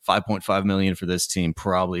side. $5.5 million for this team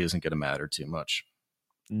probably isn't going to matter too much.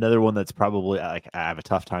 Another one that's probably I have a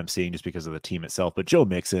tough time seeing just because of the team itself, but Joe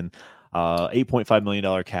Mixon, $8.5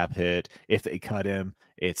 million cap hit. If they cut him,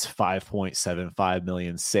 it's $5.75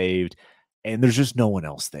 million saved. And there's just no one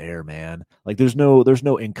else there, man. Like, there's no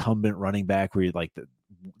incumbent running back where you're like,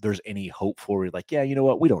 there's any hope for. You're like, yeah, you know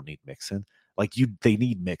what? We don't need Mixon. Like, they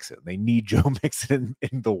need Mixon. They need Joe Mixon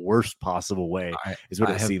in the worst possible way, is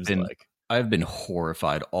what it seems like. I've been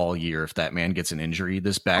horrified all year if that man gets an injury.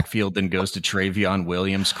 This backfield then goes to Travion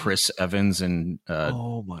Williams, Chris Evans, and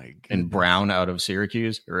and Brown out of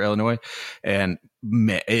Syracuse or Illinois. And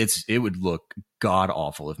it would look god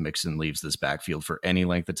awful if Mixon leaves this backfield for any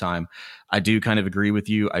length of time. I do kind of agree with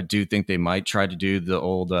you. I do think they might try to do the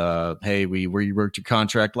old, hey, we reworked your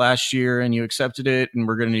contract last year and you accepted it, and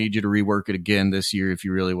we're going to need you to rework it again this year if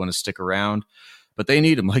you really want to stick around. But they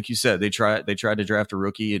need him. Like you said, they tried to draft a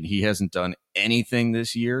rookie, and he hasn't done anything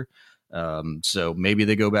this year. So maybe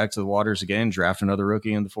they go back to the waters again, draft another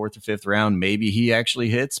rookie in the 4th or 5th round. Maybe he actually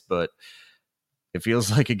hits, but it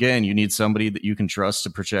feels like, again, you need somebody that you can trust to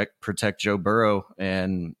protect Joe Burrow.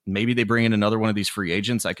 And maybe they bring in another one of these free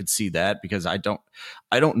agents. I could see that, because I don't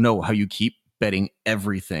know how you keep betting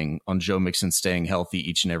everything on Joe Mixon staying healthy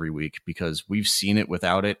each and every week, because we've seen it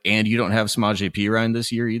without it. And you don't have Samaje Perine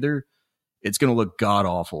this year either. It's going to look god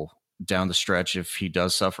awful down the stretch if he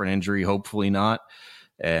does suffer an injury. Hopefully not.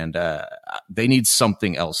 And they need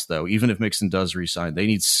something else, though. Even if Mixon does resign, they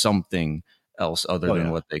need something else other than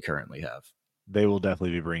what they currently have. They will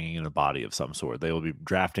definitely be bringing in a body of some sort. They will be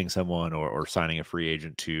drafting someone or signing a free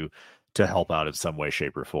agent to help out in some way,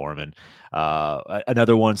 shape, or form. And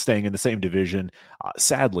another one staying in the same division,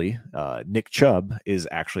 sadly, Nick Chubb is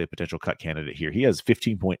actually a potential cut candidate here. He has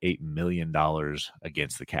 $15.8 million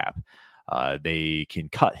against the cap. They can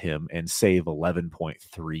cut him and save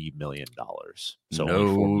 $11.3 million. So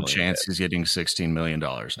no chance he's getting $16 million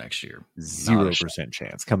next year. 0%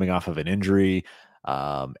 chance. Coming off of an injury,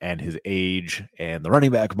 and his age and the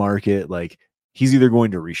running back market, like he's either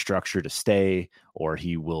going to restructure to stay or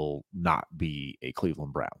he will not be a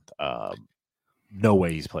Cleveland Brown. No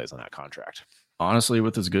way he plays on that contract. Honestly,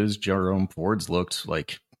 with as good as Jerome Ford's looked,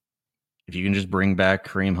 like if you can just bring back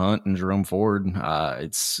Kareem Hunt and Jerome Ford,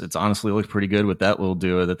 it's honestly looked pretty good with that little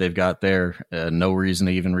duo that they've got there. No reason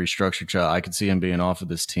to even restructure. I could see him being off of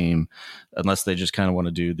this team unless they just kind of want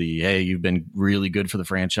to do the, hey, you've been really good for the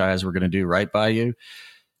franchise, we're going to do right by you.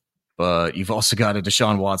 But you've also got a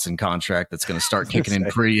Deshaun Watson contract that's going to start kicking in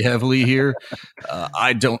pretty heavily here.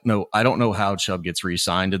 I don't know how Chubb gets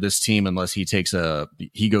re-signed to this team unless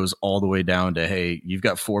he goes all the way down to, hey, you've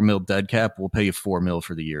got $4 million dead cap. We'll pay you $4 million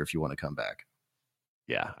for the year if you want to come back.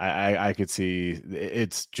 Yeah, I could see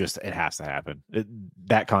it has to happen.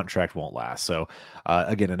 That contract won't last. So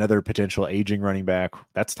again, another potential aging running back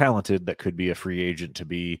that's talented that could be a free agent to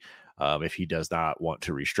be if he does not want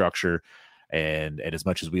to restructure. And as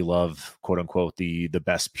much as we love, quote unquote, the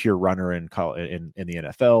best pure runner in the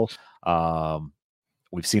NFL,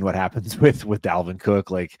 we've seen what happens with Dalvin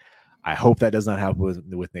Cook. Like, I hope that does not happen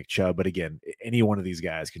with Nick Chubb. But again, any one of these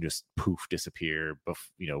guys can just disappear,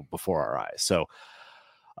 before our eyes. So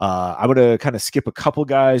I'm going to kind of skip a couple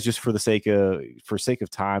guys just for sake of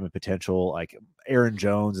time and potential. Like Aaron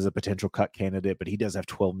Jones is a potential cut candidate, but he does have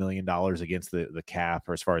 $12 million against the cap,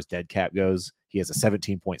 or as far as dead cap goes. He has a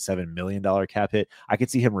 $17.7 million cap hit. I could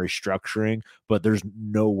see him restructuring, but there's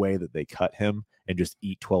no way that they cut him and just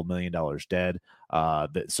eat $12 million dead.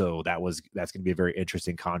 So that's going to be a very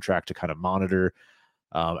interesting contract to kind of monitor.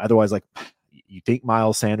 Otherwise, like, you think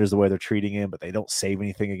Miles Sanders, the way they're treating him, but they don't save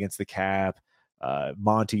anything against the cap.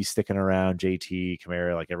 Monty sticking around, JT,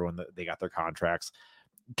 Kamara, like everyone that they got their contracts.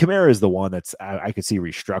 Kamara is the one that's I could see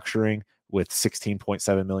restructuring with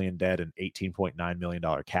 $16.7 million dead and $18.9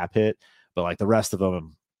 million cap hit. But like the rest of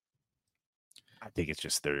them, I think it's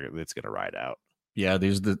just it's going to ride out. Yeah,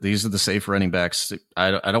 these are the safe running backs.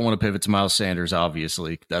 I don't want to pivot to Miles Sanders,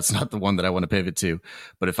 obviously. That's not the one that I want to pivot to.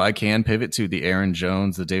 But if I can pivot to the Aaron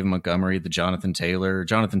Jones, the David Montgomery, the Jonathan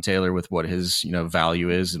Taylor with what his value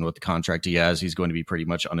is and what the contract he has, he's going to be pretty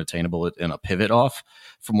much unattainable in a pivot off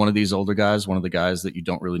from one of these older guys, one of the guys that you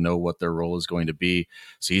don't really know what their role is going to be.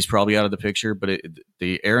 So he's probably out of the picture. But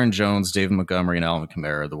the Aaron Jones, David Montgomery, and Alvin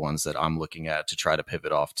Kamara are the ones that I'm looking at to try to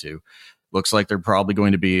pivot off to. Looks like they're probably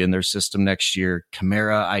going to be in their system next year.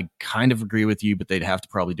 Kamara, I kind of agree with you, but they'd have to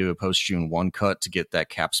probably do a post-June 1 cut to get that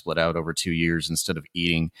cap split out over 2 years instead of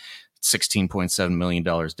eating $16.7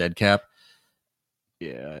 million dead cap.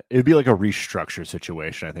 Yeah, it'd be like a restructure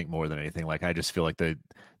situation, I think, more than anything. Like, I just feel like they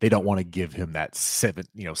don't want to give him that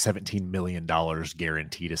 $17 million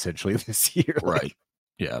guaranteed essentially this year. Right.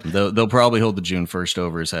 Yeah, they'll probably hold the June 1st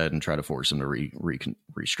over his head and try to force him to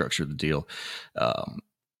restructure the deal.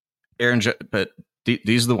 But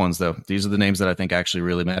these are the ones, though. These are the names that I think actually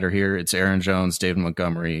really matter here. It's Aaron Jones, David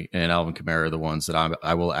Montgomery, and Alvin Kamara are the ones that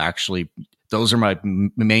I will actually. Those are my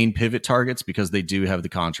main pivot targets because they do have the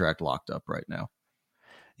contract locked up right now.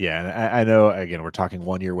 Yeah, and I know, again, we're talking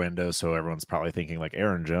 1 year window, so everyone's probably thinking like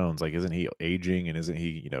Aaron Jones, like, isn't he aging and isn't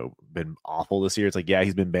he, been awful this year? It's like, yeah,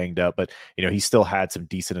 he's been banged up, but he's still had some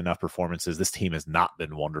decent enough performances. This team has not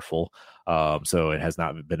been wonderful, so it has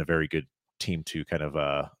not been a very good team to kind of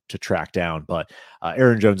to track down. But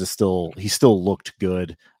Aaron Jones is still looked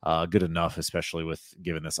good enough, especially with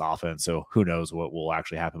given this offense. So who knows what will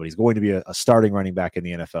actually happen, but he's going to be a starting running back in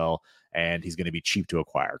the NFL, and he's going to be cheap to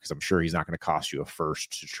acquire because I'm sure he's not going to cost you a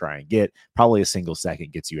first to try and get. Probably a single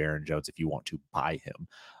second gets you Aaron Jones if you want to buy him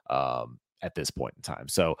at this point in time.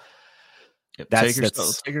 So take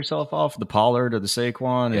yourself off the Pollard or the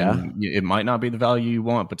Saquon, and it might not be the value you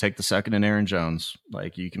want, but take the second in Aaron Jones.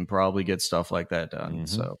 Like, you can probably get stuff like that done. Mm-hmm.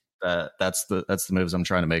 So that's the moves I'm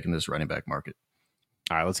trying to make in this running back market.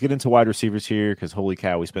 All right, let's get into wide receivers here because holy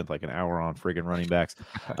cow, we spent like an hour on friggin' running backs.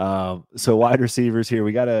 So wide receivers here,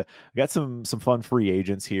 we got some fun free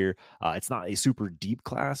agents here. It's not a super deep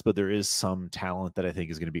class, but there is some talent that I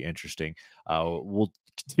think is going to be interesting. We'll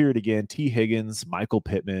hear it again: T. Higgins, Michael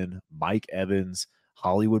Pittman, Mike Evans,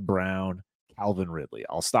 Hollywood Brown, Calvin Ridley.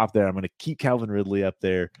 I'll stop there. I'm going to keep Calvin Ridley up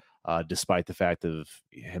there, despite the fact of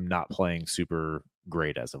him not playing super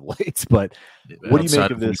great as of late. But what do you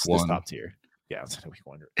make of this top tier? Yeah,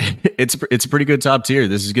 it's a pretty good top tier.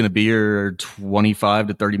 This is going to be your $25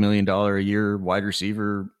 to $30 million a year wide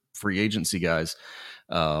receiver free agency guys.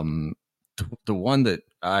 The one that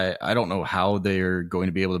I don't know how they're going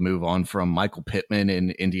to be able to move on from, Michael Pittman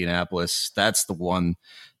in Indianapolis. That's the one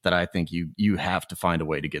that I think you have to find a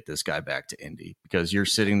way to get this guy back to Indy, because you're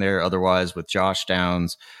sitting there otherwise with Josh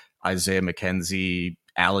Downs, Isaiah McKenzie,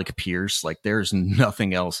 Alec Pierce. Like, there's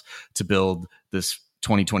nothing else to build this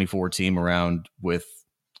 2024 team around with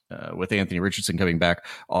Anthony Richardson coming back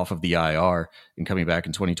off of the IR and coming back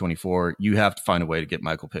in 2024. You have to find a way to get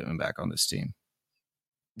Michael Pittman back on this team.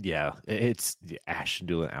 Yeah, it's Ashton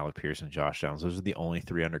Dulin, Alec Pierce, and Josh Downs. Those are the only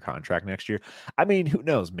 3 under contract next year. I mean, who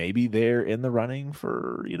knows? Maybe they're in the running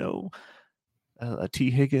for, a T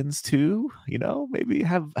Higgins too. Maybe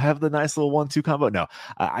have the nice little 1-2 combo. No,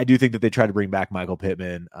 I do think that they try to bring back Michael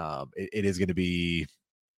Pittman. It is going to be,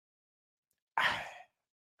 I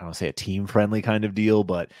don't want to say a team friendly kind of deal,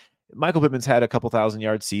 but Michael Pittman's had a couple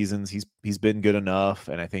 1,000-yard seasons. He's been good enough,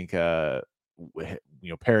 and I think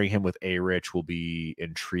pairing him with A-Rich will be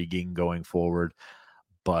intriguing going forward.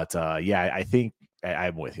 But I think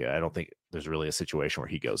I'm with you. I don't think there's really a situation where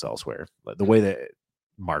he goes elsewhere. But the way that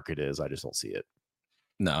market is, I just don't see it.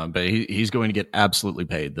 No, but he's going to get absolutely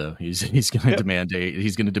paid, though. He's going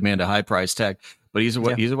to demand a high price tag. But he's a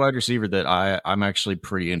wide receiver that I'm actually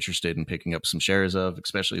pretty interested in picking up some shares of,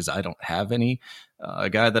 especially as I don't have any. A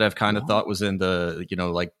guy that I've kind of thought was in the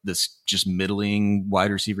like this just middling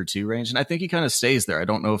wide receiver 2 range, and I think he kind of stays there. I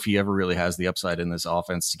don't know if he ever really has the upside in this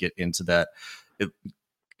offense to get into that the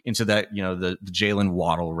Jalen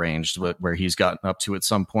Waddle range where he's gotten up to at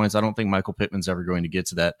some points. I don't think Michael Pittman's ever going to get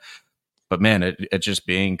to that. But man, it just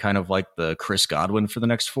being kind of like the Chris Godwin for the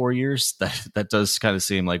next 4 years, that does kind of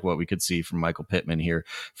seem like what we could see from Michael Pittman here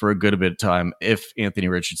for a good bit of time if Anthony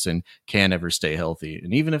Richardson can ever stay healthy.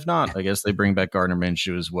 And even if not, I guess they bring back Gardner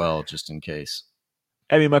Minshew as well, just in case.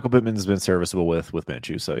 I mean, Michael Pittman's been serviceable with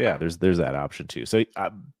Minshew, so yeah, there's that option too. So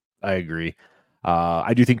I agree.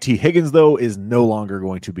 I do think T. Higgins, though, is no longer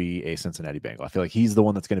going to be a Cincinnati Bengal. I feel like he's the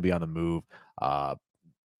one that's going to be on the move.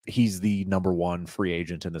 He's the number 1 free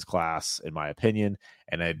agent in this class, in my opinion.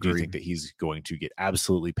 And I do think that he's going to get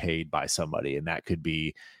absolutely paid by somebody. And that could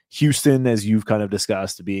be Houston, as you've kind of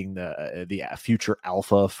discussed, being the future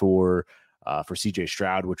alpha for CJ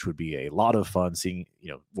Stroud, which would be a lot of fun seeing,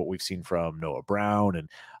 what we've seen from Noah Brown and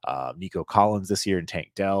Nico Collins this year and Tank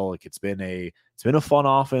Dell. Like, it's been a fun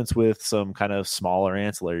offense with some kind of smaller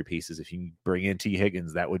ancillary pieces. If you can bring in T.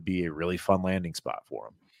 Higgins, that would be a really fun landing spot for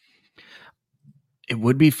him. It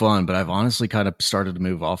would be fun, but I've honestly kind of started to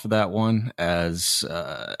move off of that one as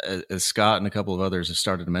Scott and a couple of others have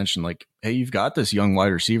started to mention, like, hey, you've got this young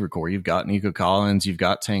wide receiver core. You've got Nico Collins, you've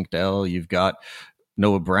got Tank Dell, you've got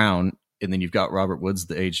Noah Brown, and then you've got Robert Woods,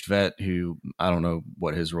 the aged vet, who I don't know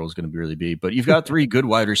what his role is going to really be, but you've got 3 good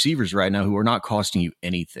wide receivers right now who are not costing you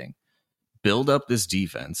anything. Build up this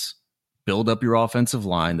defense, build up your offensive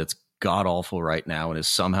line that's god awful right now and is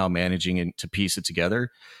somehow managing to piece it together,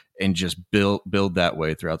 and just build that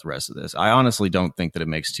way throughout the rest of this. I honestly don't think that it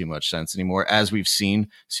makes too much sense anymore. As we've seen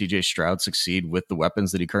CJ Stroud succeed with the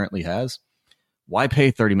weapons that he currently has, why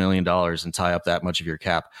pay $30 million and tie up that much of your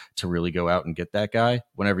cap to really go out and get that guy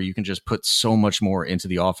whenever you can just put so much more into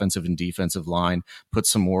the offensive and defensive line, put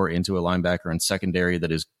some more into a linebacker and secondary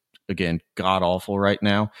that is, again, god awful right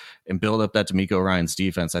now, and build up that D'Amico Ryan's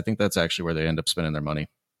defense. I think that's actually where they end up spending their money.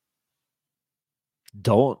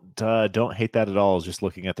 Don't hate that at all. Just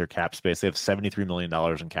looking at their cap space, they have $73 million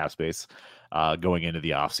in cap space going into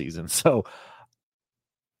the offseason. So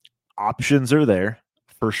options are there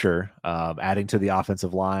for sure. Adding to the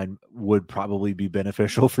offensive line would probably be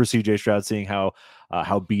beneficial for CJ Stroud, seeing how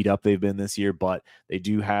beat up they've been this year. But they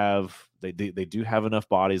do have enough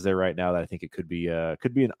bodies there right now that I think it could be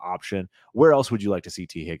an option. Where else would you like to see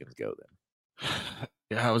T. Higgins go then?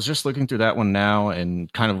 Yeah, I was just looking through that one now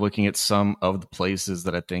and kind of looking at some of the places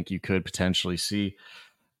that I think you could potentially see.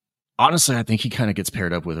 Honestly, I think he kind of gets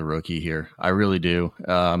paired up with a rookie here. I really do.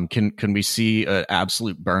 Can we see an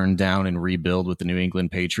absolute burn down and rebuild with the New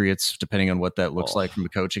England Patriots, depending on what that looks like from the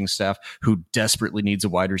coaching staff, who desperately needs a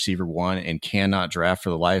wide receiver 1 and cannot draft for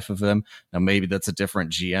the life of them? Now, maybe that's a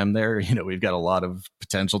different GM there. We've got a lot of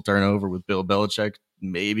potential turnover with Bill Belichick,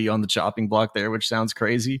 maybe on the chopping block there, which sounds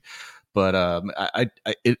crazy. But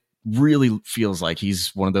it really feels like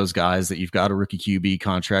he's one of those guys that you've got a rookie QB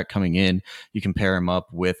contract coming in. You can pair him up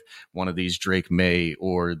with one of these Drake May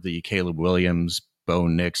or the Caleb Williams, Bo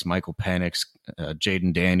Nix, Michael Penix,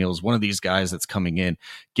 Jaden Daniels, one of these guys that's coming in.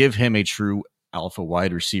 Give him a true alpha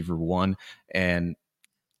wide receiver 1. And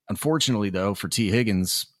unfortunately, though, for T.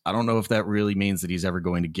 Higgins, I don't know if that really means that he's ever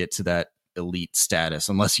going to get to that elite status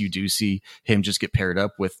unless you do see him just get paired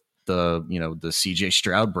up with the CJ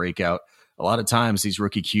Stroud breakout. A lot of times these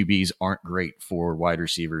rookie QBs aren't great for wide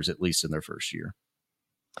receivers, at least in their first year.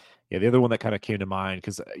 Yeah, the other one that kind of came to mind,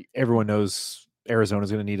 because everyone knows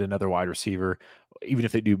Arizona's going to need another wide receiver. Even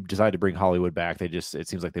if they do decide to bring Hollywood back, it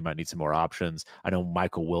seems like they might need some more options. I know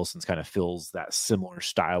Michael Wilson's kind of fills that similar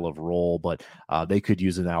style of role, but they could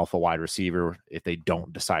use an alpha wide receiver if they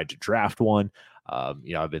don't decide to draft one.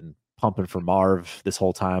 I've been pumping for Marv this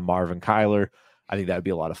whole time, Marv and Kyler. I think that would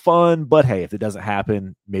be a lot of fun, but hey, if it doesn't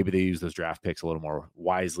happen, maybe they use those draft picks a little more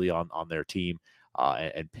wisely on their team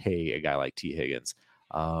and pay a guy like T. Higgins.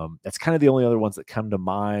 That's kind of the only other ones that come to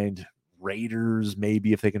mind. Raiders,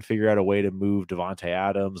 maybe if they can figure out a way to move Devontae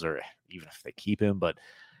Adams, or even if they keep him, but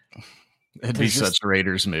it'd be such a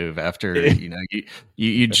Raiders move after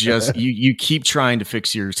you keep trying to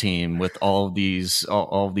fix your team with all these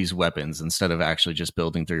weapons instead of actually just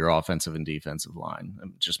building through your offensive and defensive line.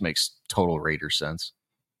 It just makes total Raider sense.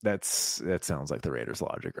 That sounds like the Raiders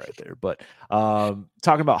logic right there. But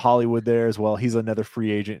talking about Hollywood there as well, he's another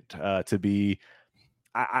free agent to be.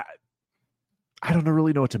 I don't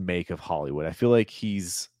really know what to make of Hollywood. I feel like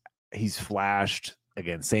he's flashed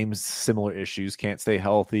again, similar issues, can't stay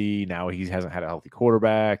healthy. Now he hasn't had a healthy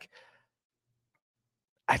quarterback.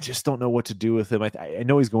 I just don't know what to do with him. I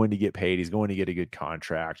know he's going to get paid. He's going to get a good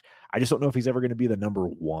contract. I just don't know if he's ever going to be the number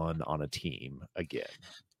one on a team again.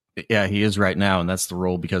 Yeah, he is right now, and that's the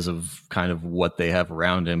role because of kind of what they have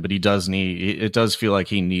around him. But it does feel like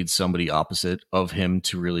he needs somebody opposite of him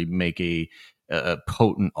to really make a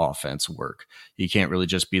potent offense work. He can't really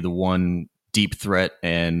just be the one deep threat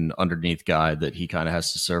and underneath guy that he kind of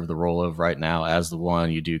has to serve the role of right now. As the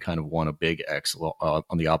one, you do kind of want a big X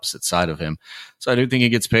on the opposite side of him. So I do think he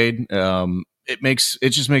gets paid. It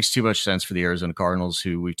just makes too much sense for the Arizona Cardinals,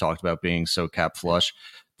 who we've talked about being so cap flush,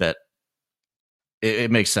 that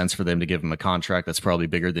it makes sense for them to give him a contract that's probably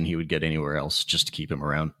bigger than he would get anywhere else just to keep him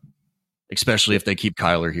around. Especially if they keep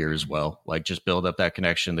Kyler here as well. Like, just build up that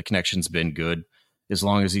connection. The connection's been good. As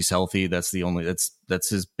long as he's healthy, that's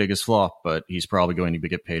his biggest flaw, but he's probably going to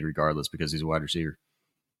get paid regardless because he's a wide receiver.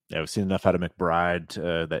 Yeah, we've seen enough out of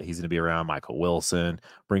McBride that he's going to be around. Michael Wilson,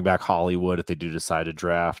 bring back Hollywood if they do decide to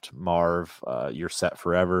draft Marv. You're set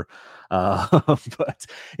forever. But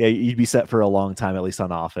yeah, you'd be set for a long time, at least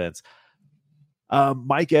on offense.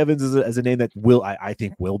 Mike Evans is a name that I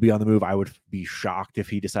think will be on the move. I would be shocked if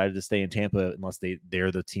he decided to stay in Tampa unless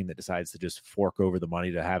they're the team that decides to just fork over the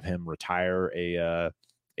money to have him retire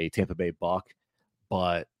a Tampa Bay Buck.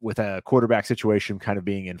 But with a quarterback situation kind of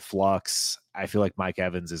being in flux, I feel like Mike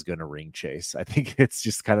Evans is going to ring chase. I think it's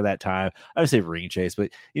just kind of that time. I would say ring chase,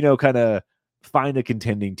 but kind of find a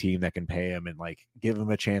contending team that can pay him and like give him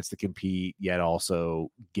a chance to compete, yet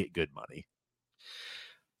also get good money.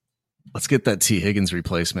 Let's get that T. Higgins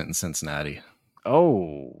replacement in Cincinnati.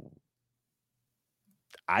 Oh,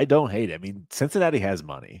 I don't hate it. I mean, Cincinnati has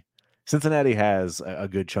money. Cincinnati has a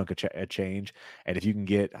good chunk of change. And if you can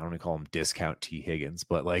get, I don't want to call him discount T. Higgins,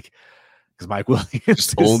 but like, because Mike Williams.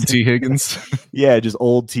 Just old T. Higgins? Yeah, just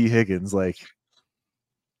old T. Higgins. Like,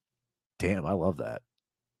 damn, I love that.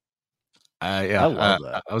 I love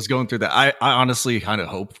that. I was going through that. I honestly kind of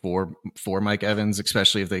hope for Mike Evans,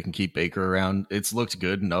 especially if they can keep Baker around. It's looked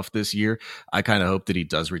good enough this year. I kind of hope that he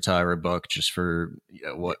does retire a Buck just for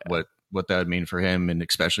what that would mean for him, and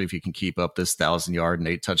especially if he can keep up this 1,000-yard and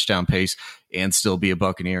 8 touchdown pace and still be a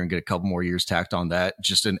Buccaneer and get a couple more years tacked on that.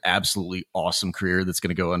 Just an absolutely awesome career that's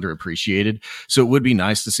going to go underappreciated. So it would be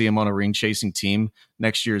nice to see him on a ring chasing team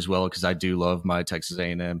next year as well, because I do love my Texas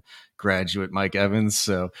A&M graduate Mike Evans.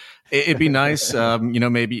 So it'd be nice.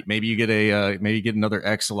 Maybe you get another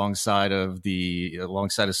X alongside of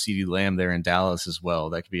CeeDee Lamb there in Dallas as well.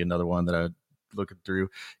 That could be another one that I'd looking through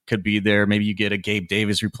could be there. Maybe you get a Gabe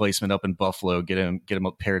Davis replacement up in Buffalo, get him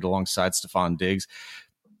paired alongside Stephon Diggs.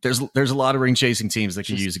 There's a lot of ring chasing teams that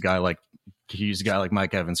could use a guy like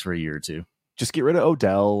Mike Evans for a year or two. Just get rid of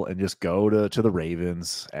Odell and just go to the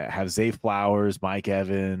Ravens. Have Zay Flowers, Mike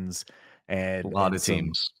Evans, and a lot of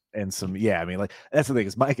teams. And some, yeah, I mean, like, that's the thing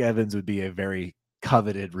is Mike Evans would be a very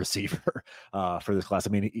coveted receiver for this class. I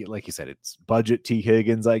mean, like you said, it's budget T.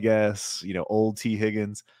 Higgins, I guess, old T.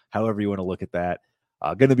 Higgins, however you want to look at that.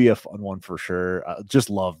 Going to be a fun one for sure. Just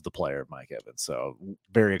love the player, Mike Evans. So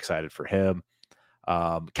very excited for him.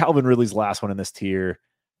 Calvin Ridley's last one in this tier.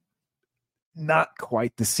 Not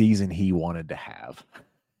quite the season he wanted to have.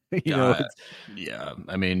 Yeah.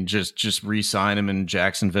 I mean, just re-sign him in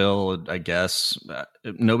Jacksonville, I guess. Where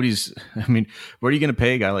are you going to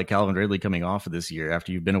pay a guy like Calvin Ridley coming off of this year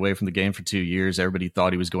after you've been away from the game for 2 years? Everybody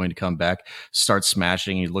thought he was going to come back, start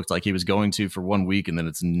smashing. He looked like he was going to for 1 week, and then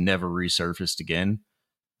it's never resurfaced again.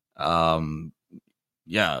 I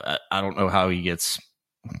don't know how he gets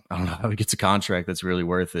I don't know how he gets a contract that's really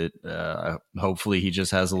worth it. Hopefully he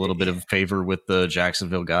just has a little bit of favor with the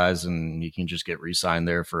Jacksonville guys and he can just get re-signed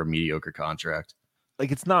there for a mediocre contract.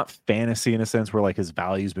 Like, it's not fantasy in a sense where like his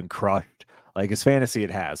value's been crushed. Like, his fantasy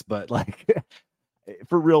it has, but like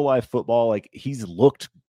for real life football, like he's looked.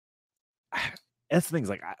 That's the thing is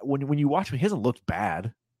like when you watch him, he hasn't looked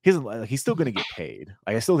bad. He's still going to get paid.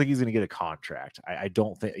 Like, I still think he's going to get a contract. I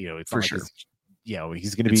don't think it's for not sure. Like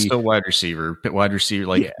he's going to be still wide receiver.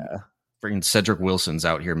 Like freaking Cedric Wilson's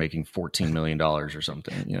out here making $14 million or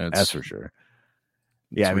something. That's for sure.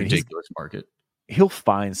 It's a ridiculous market. He'll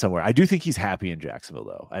find somewhere. I do think he's happy in Jacksonville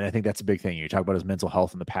though, and I think that's a big thing. You talk about his mental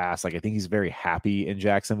health in the past. Like, I think he's very happy in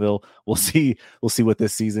Jacksonville. We'll see what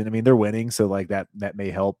this season. I mean, they're winning, so like that may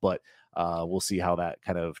help, but we'll see how that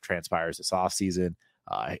kind of transpires this offseason.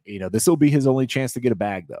 This will be his only chance to get a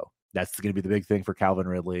bag though. That's going to be the big thing for Calvin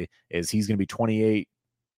Ridley is he's going to be 28,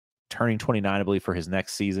 turning 29, I believe, for his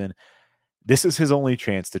next season. This is his only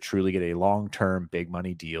chance to truly get a long-term big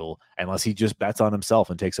money deal, unless he just bets on himself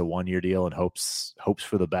and takes a 1-year deal and hopes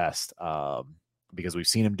for the best. Because we've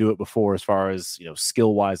seen him do it before, as far as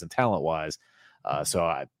skill-wise and talent-wise.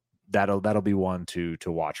 So that'll be one to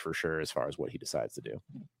watch for sure, as far as what he decides to do.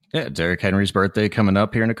 Yeah, Derrick Henry's birthday coming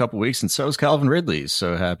up here in a couple weeks, and so is Calvin Ridley's.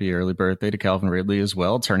 So happy early birthday to Calvin Ridley as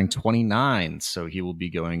well, turning 29. So he will be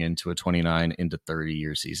going into a 29 into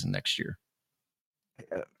 30-year season next year.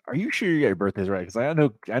 Are you sure you got your birthdays right? Because I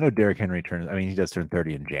know Derrick Henry turns. I mean, he does turn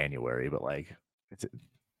 30 in January, but like we're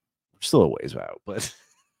still a ways out. But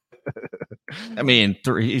I mean,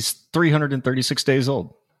 he's 336 days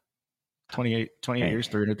old. 28 years,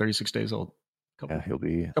 336 days old. He'll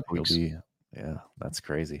be. Yeah, that's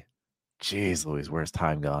crazy. Jeez Louise, where's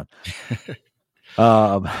time gone?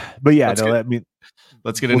 But yeah,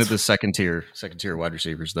 let's get into the second tier wide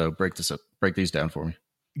receivers though. Break these down for me.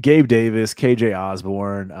 Gabe Davis, KJ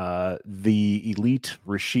Osborne, the elite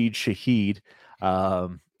Rashid Shaheed,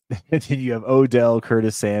 and then you have Odell,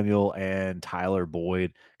 Curtis Samuel, and Tyler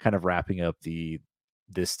Boyd, kind of wrapping up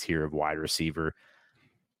this tier of wide receiver.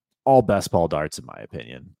 All best ball darts, in my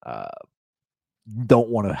opinion. Don't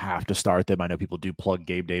want to have to start them. I know people do plug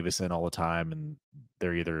Gabe Davis in all the time, and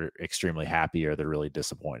they're either extremely happy or they're really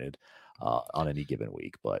disappointed on any given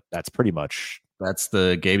week. But that's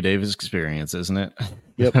the Gabe Davis experience, isn't it?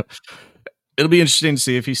 Yep. It'll be interesting to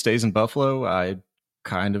see if he stays in Buffalo. I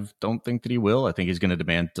kind of don't think that he will. I think he's going to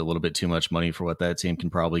demand a little bit too much money for what that team can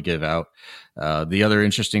probably give out. The other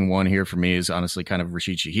interesting one here for me is honestly kind of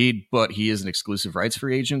Rashid Shaheed, but he is an exclusive rights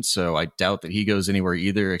free agent, so I doubt that he goes anywhere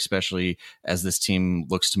either, especially as this team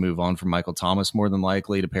looks to move on from Michael Thomas more than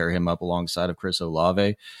likely to pair him up alongside of Chris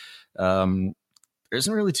Olave. There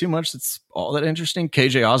isn't really too much that's all that interesting.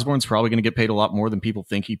 KJ Osborne's probably going to get paid a lot more than people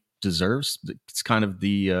think he deserves. It's kind of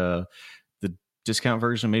the discount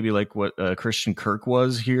version, maybe like what Christian Kirk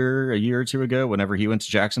was here a year or two ago whenever he went to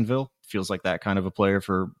Jacksonville. Feels like that kind of a player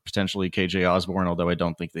for potentially KJ Osborne, although I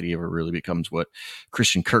don't think that he ever really becomes what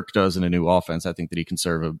Christian Kirk does in a new offense. I think that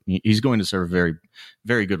he's going to serve a very,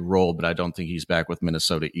 very good role, but I don't think he's back with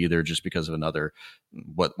Minnesota either, just because of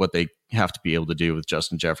what they have to be able to do with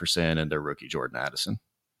Justin Jefferson and their rookie Jordan Addison.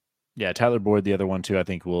 Yeah, Tyler Boyd, the other one too, I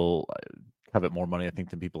think will have more money, I think,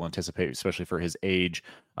 than people anticipate, especially for his age.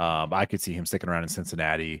 I could see him sticking around in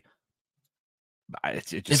Cincinnati.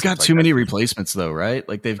 They've got too many replacements, though, right?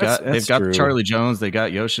 Like they've got Charlie Jones, they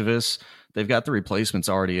got Yoshevich, they've got the replacements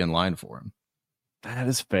already in line for him. That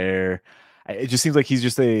is fair. It just seems like he's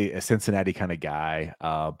just a Cincinnati kind of guy.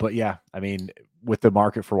 But yeah, I mean, with the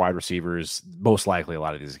market for wide receivers, most likely a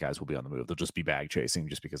lot of these guys will be on the move. They'll just be bag chasing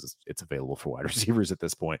just because it's available for wide receivers at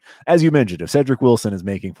this point. As you mentioned, if Cedric Wilson is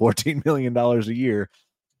making $14 million a year,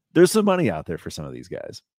 there's some money out there for some of these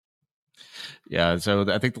guys. Yeah,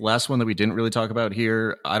 so I think the last one that we didn't really talk about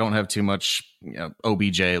here, I don't have too much.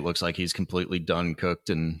 OBJ, it looks like he's completely done cooked,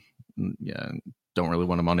 and don't really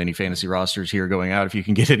want him on any fantasy rosters here going out. If you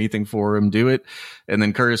can get anything for him, do it. And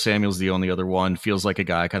then Curtis Samuel's the only other one. Feels like a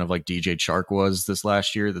guy kind of like DJ Chark was this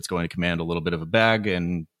last year that's going to command a little bit of a bag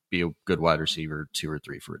and be a good wide receiver 2 or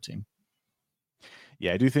 3 for a team.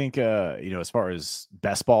 Yeah, I do think, as far as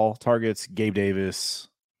best ball targets, Gabe Davis,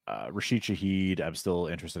 Rashid Shaheed, I'm still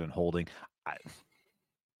interested in holding.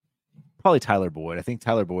 Probably Tyler Boyd. I think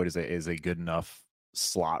Tyler Boyd is a good enough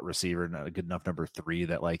slot receiver and a good enough number 3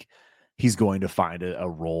 that like he's going to find a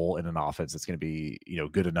role in an offense that's going to be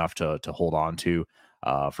good enough to hold on to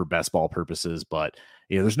for best ball purposes. But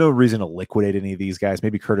there's no reason to liquidate any of these guys.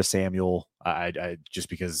 Maybe Curtis Samuel. I just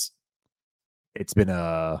because it's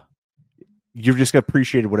been you've just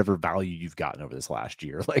appreciated whatever value you've gotten over this last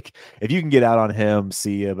year. Like if you can get out on him,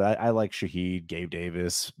 see ya. But I like Shaheed, Gabe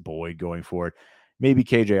Davis, Boyd going forward. maybe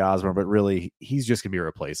KJ Osborne, but really he's just gonna be a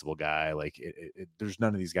replaceable guy. Like there's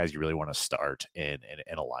none of these guys you really want to start in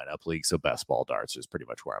a lineup league. So best ball darts is pretty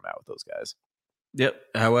much where I'm at with those guys. Yep.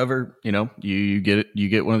 However, you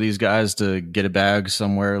get one of these guys to get a bag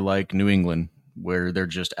somewhere like New England, where they're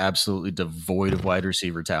just absolutely devoid of wide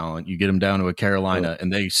receiver talent. You get them down to a Carolina,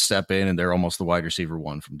 and they step in, and they're almost the wide receiver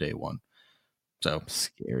one from day one. So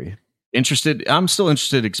scary. I'm still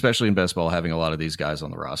interested, especially in best ball, having a lot of these guys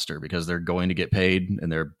on the roster because they're going to get paid,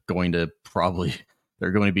 and they're going to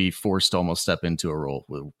be forced to almost step into a role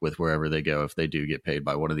with wherever they go if they do get paid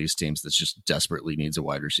by one of these teams that's just desperately needs a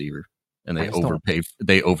wide receiver. And they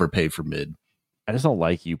overpay for mid. I just don't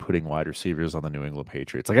like you putting wide receivers on the New England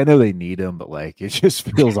Patriots. Like I know they need them, but like it just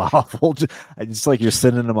feels awful. It's like you're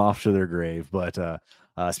sending them off to their grave. But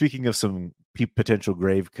speaking of some potential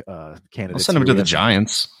grave candidates, I'll send them to the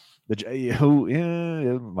Giants.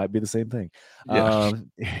 It might be the same thing. Yeah.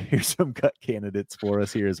 Here's some cut candidates for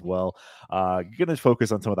us here as well. Going to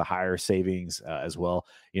focus on some of the higher savings as well.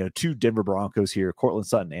 Two Denver Broncos here, Cortland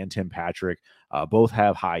Sutton and Tim Patrick. Both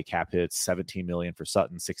have high cap hits, 17 million for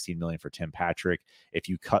Sutton, 16 million for Tim Patrick. If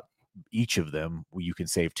you cut each of them, you can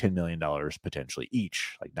save $10 million potentially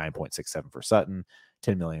each, like 9.67 for Sutton,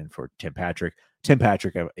 10 million for Tim Patrick. Tim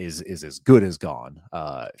Patrick is as good as gone.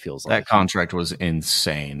 It feels like that contract was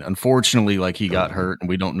insane. Unfortunately, like he got hurt, and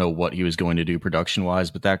we don't know what he was going to do production wise.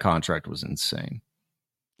 But that contract was insane.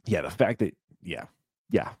 Yeah, the fact that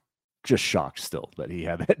just shocked still that he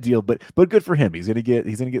had that deal. But good for him. He's gonna get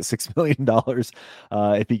 $6 million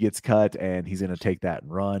if he gets cut, and he's gonna take that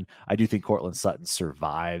and run. I do think Cortland Sutton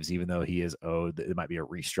survives, even though he is owed. It might be a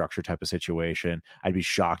restructure type of situation. I'd be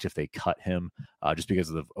shocked if they cut him just because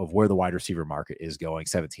of where the wide receiver market is going.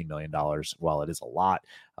 $17 million, while it is a lot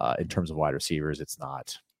in terms of wide receivers, it's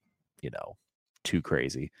not too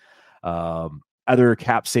crazy. Other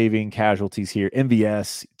cap saving casualties here: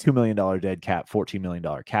 MVS, $2 million dead cap, $14 million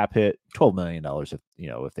cap hit, $12 million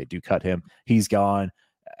if they do cut him, he's gone.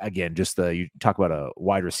 Again, just you talk about a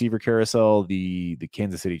wide receiver carousel. The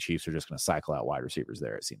Kansas City Chiefs are just going to cycle out wide receivers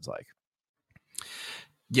there, it seems like.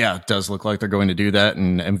 Yeah, it does look like they're going to do that.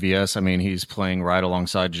 And MVS, I mean, he's playing right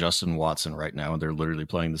alongside Justin Watson right now, and they're literally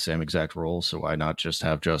playing the same exact role. So why not just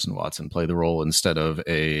have Justin Watson play the role instead of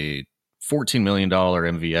a $14 million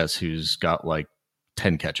MVS who's got like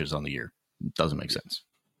 10 catches on the year? It doesn't make sense.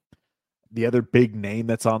 The other big name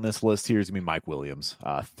that's on this list here is going to be Mike Williams.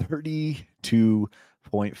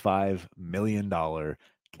 $32.5 million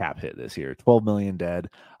cap hit this year, 12 million dead.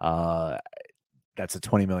 That's a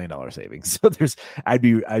 $20 million savings. So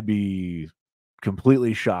I'd be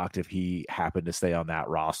completely shocked if he happened to stay on that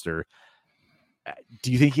roster.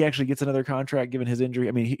 Do you think he actually gets another contract given his injury?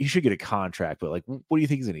 I mean, he should get a contract, but like, what do you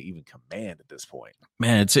think he's going to even command at this point?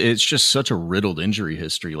 Man, it's just such a riddled injury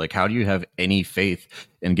history. Like, how do you have any faith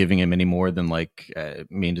in giving him any more than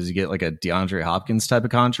does he get like a DeAndre Hopkins type of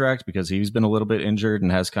contract? Because he's been a little bit injured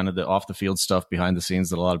and has kind of the off the field stuff behind the scenes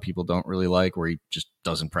that a lot of people don't really like, where he just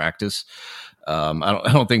doesn't practice.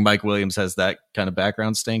 I don't think Mike Williams has that kind of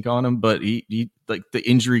background stink on him, but he like the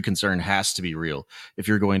injury concern has to be real if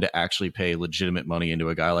you're going to actually pay legitimate money into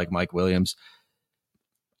a guy like Mike Williams.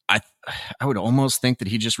 I would almost think that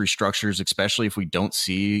he just restructures, especially if we don't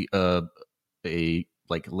see a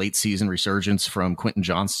like late season resurgence from Quentin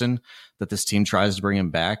Johnston, that this team tries to bring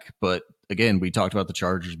him back. But again, we talked about the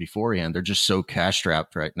Chargers beforehand. They're just so cash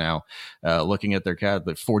strapped right now. Looking at their cap,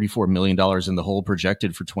 like $44 million in the hole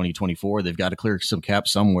projected for 2024. They've got to clear some cap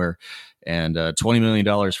somewhere. And $20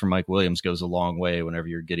 million for Mike Williams goes a long way whenever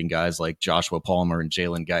you're getting guys like Joshua Palmer and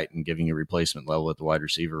Jalen Guyton giving you replacement level at the wide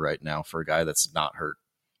receiver right now for a guy that's not hurt.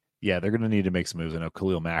 Yeah, they're going to need to make some moves. I know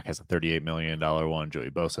Khalil Mack has a $38 million one.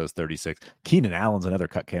 Joey Bosa has 36. Keenan Allen's another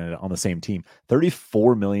cut candidate on the same team.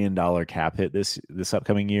 $34 million cap hit this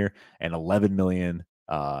upcoming year and $11 million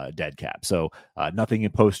dead cap. So nothing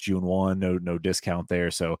in post June 1, no discount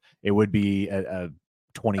there. So it would be a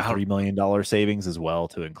 $23 million savings as well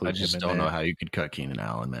to include him in there. I just don't know how you could cut Keenan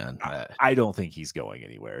Allen, man. I don't think he's going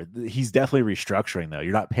anywhere. He's definitely restructuring, though.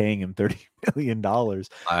 You're not paying him $30 million.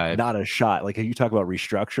 Not a shot. Like, if you talk about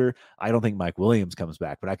restructure, I don't think Mike Williams comes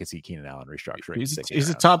back, but I could see Keenan Allen restructuring. He's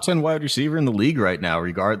a top 10 wide receiver in the league right now.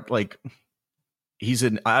 He's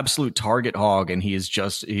an absolute target hog, and he's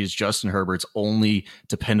Justin Herbert's only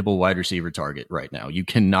dependable wide receiver target right now. You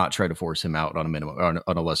cannot try to force him out on a minimum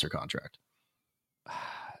on a lesser contract.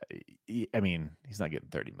 I mean, he's not getting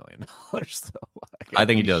 $30 million. So I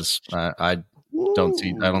think he does. I don't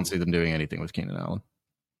see them doing anything with Keenan Allen.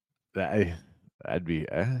 That'd be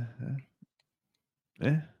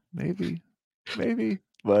maybe.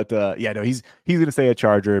 But yeah, no, he's going to stay a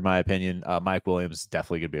Charger in my opinion. Mike Williams is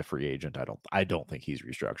definitely going to be a free agent. I don't think he's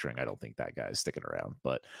restructuring. I don't think that guy's sticking around.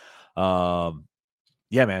 But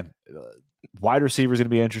yeah, man, wide receiver is going to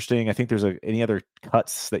be interesting. I think there's any other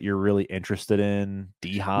cuts that you're really interested in?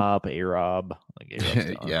 D-Hop, A-Rob.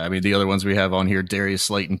 Yeah, I mean, the other ones we have on here, Darius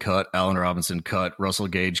Slayton cut, Allen Robinson cut, Russell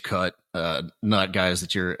Gage cut, not guys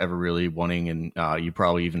that you're ever really wanting, and you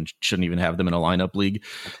probably shouldn't even have them in a lineup league,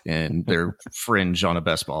 and they're fringe on a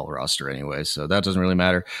best ball roster anyway, so that doesn't really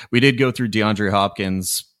matter. We did go through DeAndre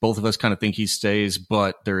Hopkins. Both of us kind of think he stays,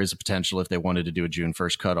 but there is a potential if they wanted to do a June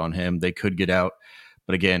 1st cut on him, they could get out.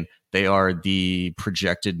 But again, they are the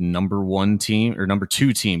projected number 1 team or number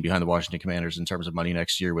 2 team behind the Washington Commanders in terms of money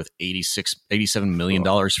next year with $87 million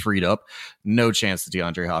freed up. No chance that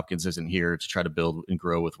DeAndre Hopkins isn't here to try to build and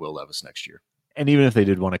grow with Will Levis next year. And even if they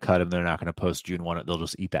did want to cut him, they're not going to post June 1. They'll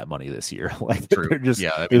just eat that money this year. Like, true. There's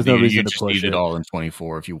no reason to push it all in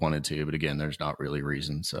 24 if you wanted to. But again, there's not really a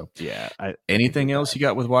reason. So yeah. Anything else you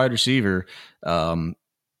got with wide receiver?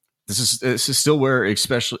 This is still where,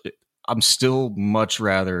 especially, I'm still much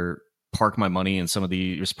rather park my money in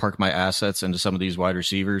just park my assets into some of these wide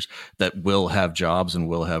receivers that will have jobs and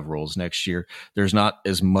will have roles next year. There's not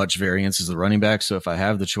as much variance as the running back. So if I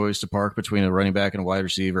have the choice to park between a running back and a wide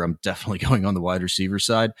receiver, I'm definitely going on the wide receiver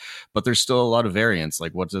side, but there's still a lot of variance.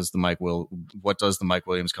 Like what does the Mike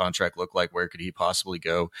Williams contract look like? Where could he possibly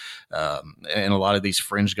go? And a lot of these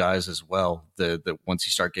fringe guys as well, the once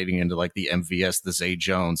you start getting into like the MVS, the Zay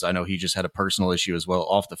Jones, I know he just had a personal issue as well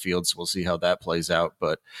off the field. So we'll see how that plays out.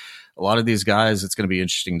 But a lot of these guys, it's going to be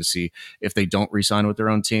interesting to see if they don't re-sign with their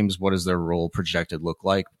own teams, what does their role projected look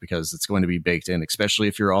like? Because it's going to be baked in, especially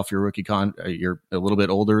if you're off your rookie you're a little bit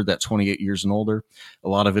older, that 28 years and older. A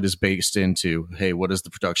lot of it is based into, hey, what does the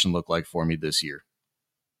production look like for me this year?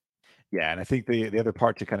 Yeah, and I think the other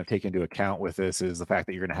part to kind of take into account with this is the fact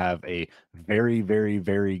that you're going to have a very, very,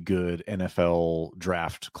 very good NFL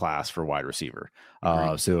draft class for wide receiver.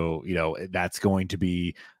 So, that's going to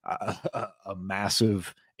be a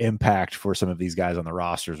massive impact for some of these guys on the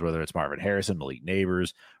rosters, whether it's Marvin Harrison, Malik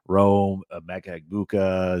Neighbors, Rome, Emeka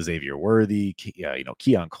Egbuka, Xavier Worthy,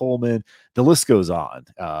 Keon Coleman. The list goes on.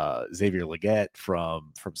 Xavier Legette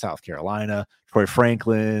from South Carolina, Troy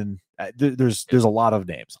Franklin. There's a lot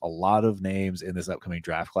of names in this upcoming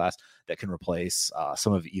draft class that can replace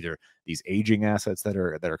some of either these aging assets that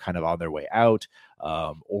are kind of on their way out,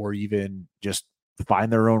 or even just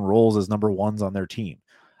find their own roles as number ones on their team.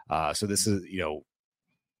 So this is,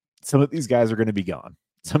 some of these guys are going to be gone.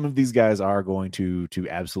 Some of these guys are going to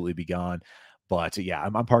absolutely be gone. But yeah,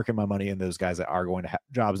 I'm parking my money in those guys that are going to have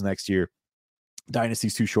jobs next year.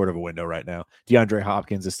 Dynasty's too short of a window right now. DeAndre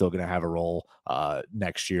Hopkins is still going to have a role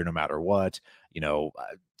next year, no matter what.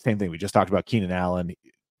 Same thing. We just talked about Keenan Allen.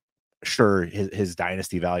 Sure, his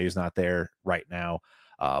dynasty value is not there right now,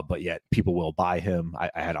 but yet people will buy him.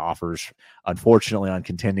 I had offers, unfortunately, on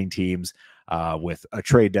contending teams with a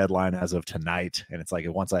trade deadline as of tonight. And it's like,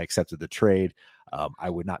 once I accepted the trade, I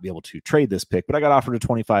would not be able to trade this pick, but I got offered a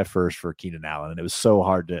 25 first for Keenan Allen. And it was so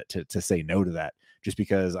hard to say no to that, just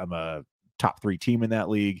because I'm a top 3 team in that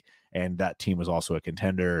league. And that team was also a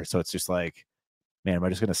contender. So it's just like, man, am I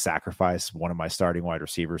just going to sacrifice one of my starting wide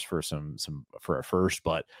receivers for for a first?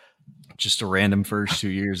 But just a random first 2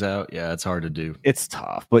 years out. Yeah, it's hard to do. It's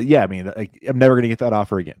tough. But yeah, I mean, I'm never going to get that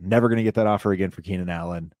offer again. Never going to get that offer again for Keenan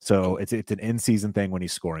Allen. So it's an in-season thing when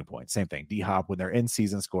he's scoring points. Same thing. D-Hop, when they're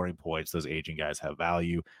in-season scoring points, those aging guys have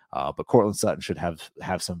value. But Cortland Sutton should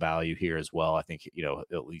have some value here as well. I think,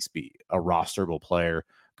 at least be a rosterable player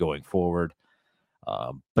going forward.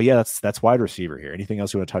 But yeah, that's wide receiver here. Anything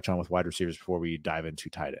else you want to touch on with wide receivers before we dive into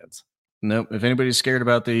tight ends? Nope. If anybody's scared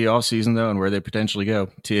about the offseason, though, and where they potentially go,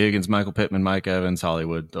 T. Higgins, Michael Pittman, Mike Evans,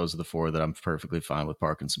 Hollywood, those are the 4 that I'm perfectly fine with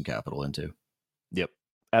parking some capital into. Yep.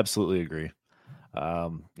 Absolutely agree.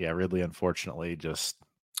 Ridley, unfortunately, just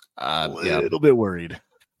a little bit worried.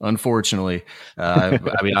 Unfortunately.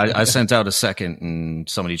 I sent out a second, and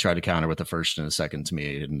somebody tried to counter with a first and a second to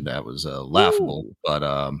me, and that was laughable. Ooh.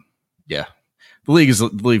 But, yeah. The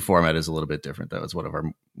league format is a little bit different, though. It's one of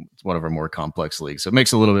our more complex leagues, so it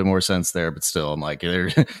makes a little bit more sense there. But still, I'm like,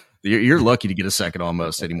 you're lucky to get a second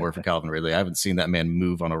almost anymore for Calvin Ridley. I haven't seen that man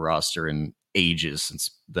move on a roster in ages, since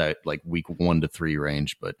that like week 1 to 3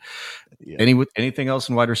 range. But yeah. Anything else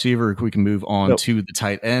in wide receiver? We can move on to the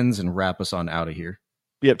tight ends and wrap us on out of here.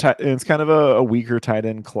 Yep, it's kind of a weaker tight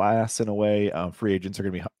end class in a way. Free agents are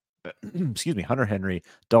going to be, Hunter Henry,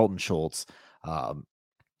 Dalton Schultz.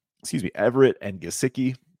 Everett and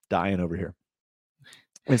Gesicki dying over here.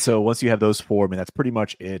 And so once you have those four, I mean, that's pretty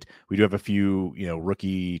much it. We do have a few,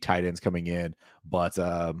 rookie tight ends coming in, but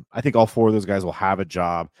I think all four of those guys will have a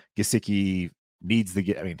job. Gesicki needs to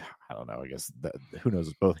get. I mean, I don't know. I guess who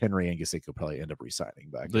knows? Both Henry and Gesicki will probably end up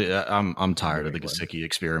resigning back. I'm tired of the Gesicki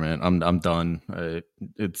experiment. I'm done.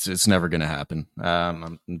 It's never going to happen.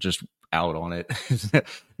 I'm just out on it.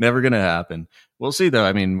 Never going to happen. We'll see, though.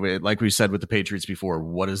 I mean, like we said with the Patriots before,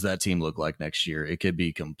 what does that team look like next year? It could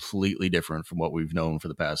be completely different from what we've known for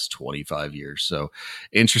the past 25 years. So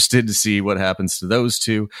interested to see what happens to those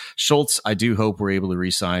two. Schultz, I do hope we're able to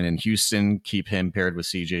re-sign in Houston, keep him paired with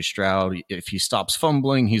CJ Stroud. If he stops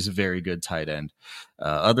fumbling, he's a very good tight end.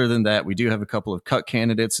 Other than that, we do have a couple of cut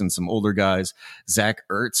candidates and some older guys. Zach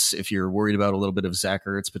Ertz, if you're worried about a little bit of Zach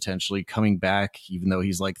Ertz potentially coming back, even though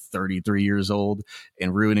he's like 33 years old,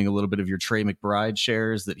 and ruining a little bit of your Trey McBride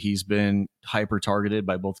shares that he's been hyper targeted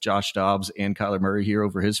by both Josh Dobbs and Kyler Murray here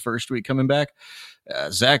over his first week coming back.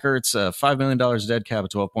 Zach Ertz, $5 million dead cap, a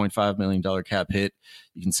 $12.5 million cap hit.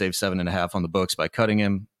 You can save 7.5 on the books by cutting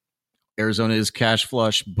him. Arizona is cash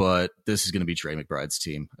flush, but this is going to be Trey McBride's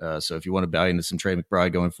team. So if you want to buy into some Trey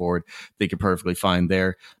McBride going forward, they could perfectly fine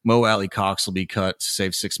there. Mo Alley Cox will be cut to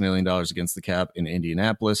save $6 million against the cap in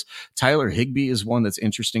Indianapolis. Tyler Higbee is one that's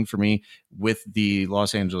interesting for me with the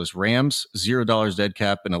Los Angeles Rams. $0 dead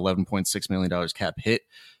cap and $11.6 million cap hit.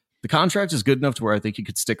 The contract is good enough to where I think he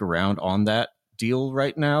could stick around on that deal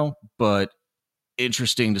right now, but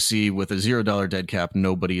interesting to see with a $0 dead cap,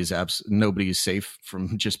 nobody is safe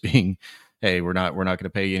from just being, hey, we're not going to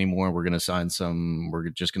pay you anymore. We're just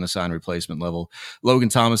going to sign replacement level. Logan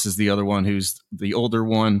Thomas is the other one who's the older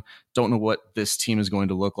one. Don't know what this team is going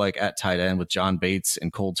to look like at tight end with John Bates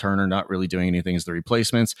and Cole Turner not really doing anything as the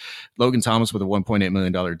replacements. Logan Thomas with a $1.8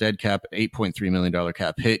 million dead cap, $8.3 million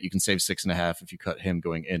cap hit. You can save 6.5 if you cut him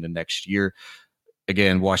going into next year.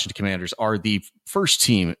 Again, Washington Commanders are the first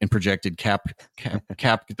team in projected cap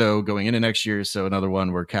though going into next year. So another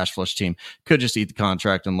one where cash flush team could just eat the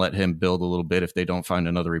contract and let him build a little bit if they don't find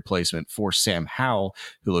another replacement for Sam Howell,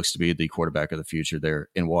 who looks to be the quarterback of the future there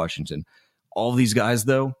in Washington. All these guys,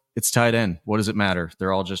 though, it's tight end. What does it matter?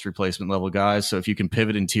 They're all just replacement level guys. So if you can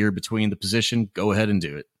pivot and tier between the position, go ahead and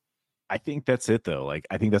do it. I think that's it, though. Like,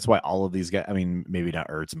 I think that's why all of these guys, I mean, maybe not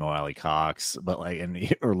Ertz, Mo Alley Cox, but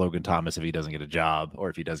or Logan Thomas if he doesn't get a job or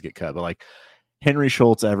if he does get cut, but like Henry,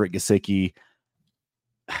 Schultz, Everett, Gesicki,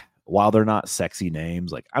 while they're not sexy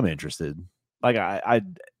names, like I'm interested. Like I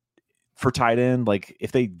for tight end, like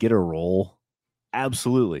if they get a role,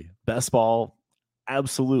 absolutely. Best ball,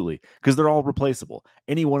 absolutely, because they're all replaceable.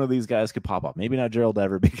 Any one of these guys could pop up. Maybe not Gerald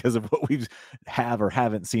Everett because of what we have or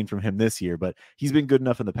haven't seen from him this year, but he's been good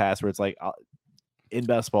enough in the past where it's like in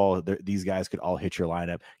best ball, these guys could all hit your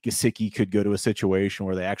lineup. Gesicki could go to a situation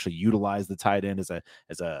where they actually utilize the tight end as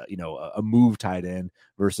a move tight end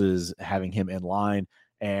versus having him in line,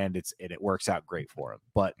 and it works out great for him.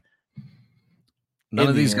 But none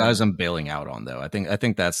of these guys I'm bailing out on, though. I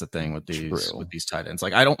think that's the thing with these tight ends.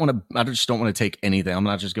 Like I just don't want to take anything. I'm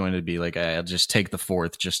not just going to be like, I'll just take the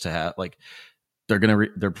fourth just to have like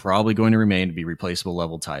they're probably going to remain to be replaceable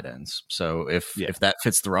level tight ends. So if that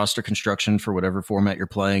fits the roster construction for whatever format you're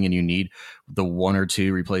playing and you need the one or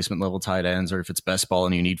two replacement level tight ends, or if it's best ball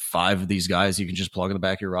and you need 5 of these guys you can just plug in the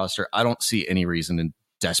back of your roster, I don't see any reason to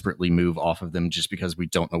desperately move off of them just because we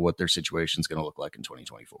don't know what their situation is going to look like in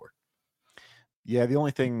 2024. Yeah, the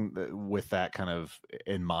only thing with that kind of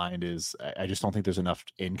in mind is I just don't think there's enough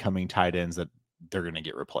incoming tight ends that they're going to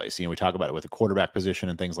get replaced. We talk about it with the quarterback position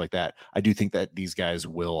and things like that. I do think that these guys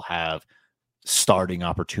will have starting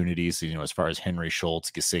opportunities, as far as Henry, Schultz,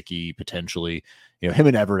 Gesicki, potentially, him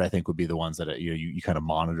and Everett, I think would be the ones that, you kind of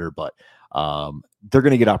monitor, but they're going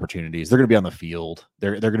to get opportunities. They're going to be on the field.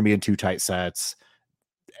 They're going to be in 2 tight sets.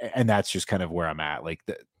 And that's just kind of where I'm at. Like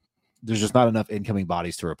there's just not enough incoming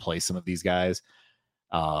bodies to replace some of these guys.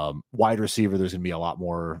 Wide receiver, there's going to be a lot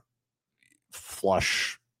more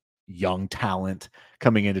flush young talent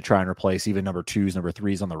coming in to try and replace even number 2s, number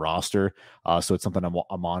 3s on the roster. So it's something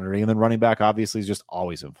I'm monitoring. And then running back obviously is just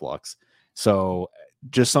always in flux. So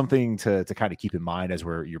just something to kind of keep in mind as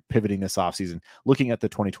you're pivoting this offseason, looking at the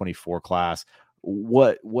 2024 class,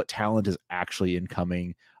 what talent is actually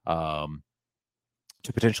incoming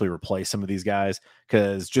to potentially replace some of these guys.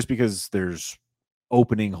 Because just because there's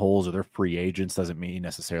opening holes or they're free agents doesn't mean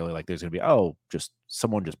necessarily like there's going to be, just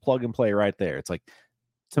someone just plug and play right there. It's like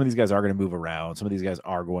some of these guys are going to move around. Some of these guys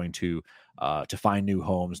are going to find new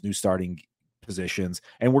homes, new starting positions,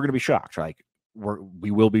 and we're going to be shocked. Like we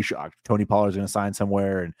will be shocked. Tony Pollard's going to sign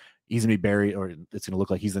somewhere and he's going to be buried, or it's going to look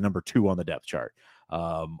like he's the number 2 on the depth chart.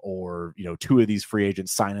 or two of these free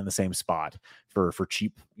agents sign in the same spot for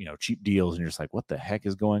cheap deals, and you're just like, what the heck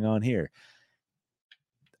is going on here?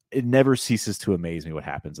 It never ceases to amaze me what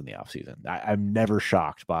happens in the offseason. I'm never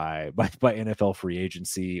shocked by NFL free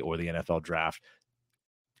agency or the NFL draft.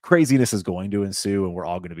 Craziness is going to ensue, and we're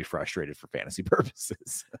all going to be frustrated for fantasy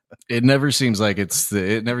purposes. It never seems like it's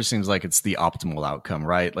the optimal outcome,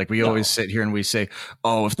 right? Like we always sit here and we say,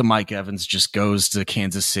 oh, if the Mike Evans just goes to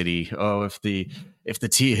Kansas City, oh, if the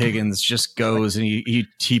T Higgins just goes and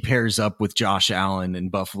he pairs up with Josh Allen in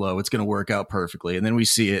Buffalo, it's going to work out perfectly. And then we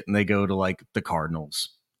see it and they go to like the Cardinals.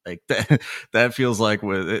 Like that feels like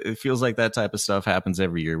that type of stuff happens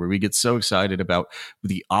every year, where we get so excited about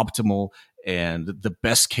the optimal and the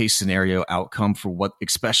best case scenario outcome for what,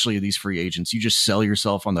 especially these free agents. You just sell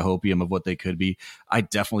yourself on the hopium of what they could be. I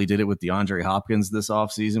definitely did it with DeAndre Hopkins this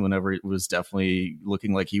offseason whenever it was definitely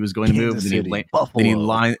looking like he was going to move.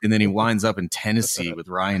 And then he winds up in Tennessee with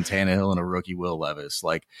Ryan Tannehill and a rookie Will Levis.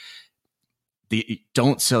 Like,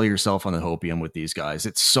 don't sell yourself on the hopium with these guys.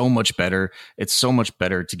 It's so much better. It's so much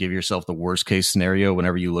better to give yourself the worst case scenario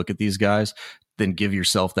whenever you look at these guys than give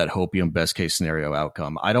yourself that hopium best case scenario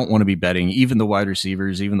outcome. I don't want to be betting even the wide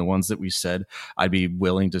receivers, even the ones that we said I'd be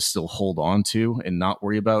willing to still hold on to and not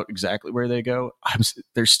worry about exactly where they go.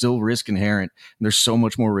 There's still risk inherent. And there's so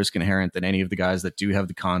much more risk inherent than any of the guys that do have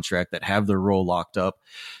the contract, that have their role locked up.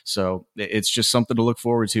 So it's just something to look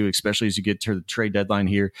forward to, especially as you get to the trade deadline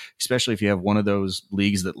here, especially if you have one of those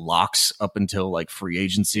leagues that locks up until like free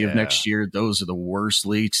agency of next year. Those are the worst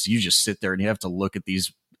leagues. You just sit there and you have to look at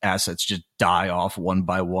these assets just die off one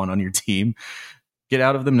by one on your team. Get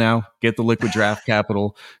out of them now. Get the liquid draft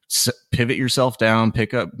capital. Pivot yourself down.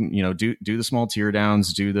 Pick up, do the small tear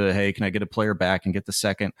downs. Do the, hey, can I get a player back and get the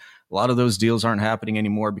second? A lot of those deals aren't happening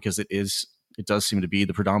anymore because it does seem to be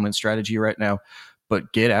the predominant strategy right now.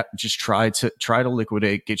 But just try to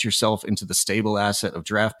liquidate. Get yourself into the stable asset of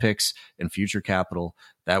draft picks and future capital.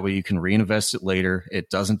 That way you can reinvest it later. It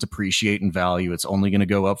doesn't depreciate in value. It's only going to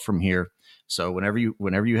go up from here. So whenever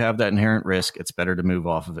you have that inherent risk, it's better to move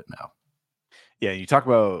off of it now. Yeah, you talk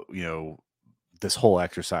about, this whole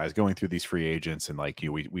exercise going through these free agents, and like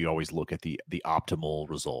we always look at the optimal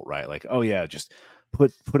result, right? Like, oh yeah, just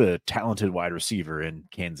put a talented wide receiver in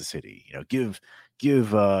Kansas City, give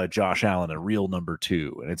Josh Allen a real number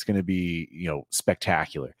 2, and it's going to be,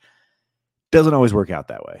 spectacular. Doesn't always work out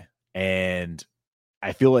that way. And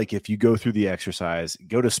I feel like if you go through the exercise,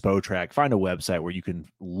 go to Spotrac, find a website where you can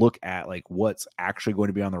look at like what's actually going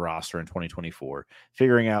to be on the roster in 2024,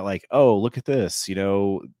 figuring out like, oh, look at this,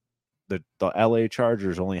 the LA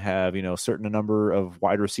Chargers only have, a certain number of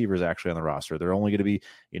wide receivers actually on the roster. They're only going to be,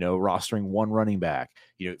 rostering one running back,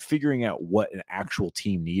 figuring out what an actual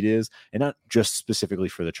team need is, and not just specifically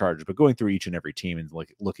for the Chargers, but going through each and every team and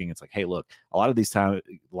like looking, it's like, hey, look, a lot of these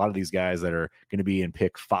guys that are going to be in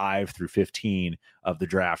pick 5 through 15 of the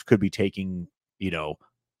draft could be taking,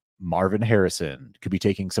 Marvin Harrison, could be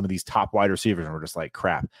taking some of these top wide receivers. And we're just like,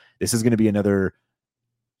 crap, this is going to be another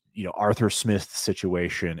Arthur Smith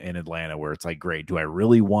situation in Atlanta where it's like, great, do I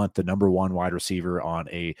really want the number 1 wide receiver on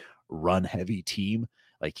a run heavy team?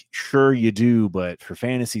 Like, sure you do, but for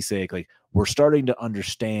fantasy sake, like, we're starting to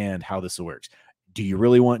understand how this works. Do you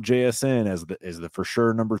really want JSN as the for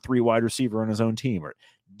sure number 3 wide receiver on his own team? Or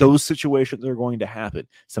those situations are going to happen.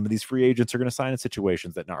 Some of these free agents are going to sign in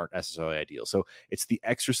situations that aren't necessarily ideal. So it's the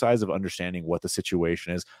exercise of understanding what the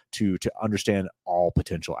situation is to understand all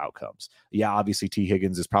potential outcomes. Yeah, obviously T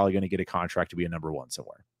Higgins is probably going to get a contract to be a number 1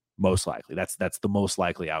 somewhere. Most likely. That's the most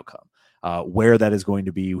likely outcome. Where that is going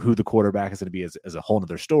to be, who the quarterback is going to be is a whole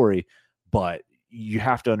nother story. But you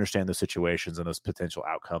have to understand those situations and those potential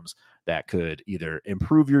outcomes that could either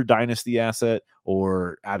improve your dynasty asset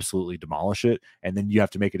or absolutely demolish it. And then you have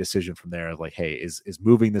to make a decision from there, like, hey, is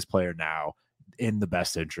moving this player now in the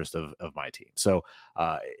best interest of my team? So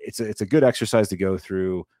it's a good exercise to go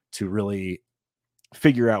through to really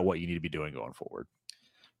figure out what you need to be doing going forward.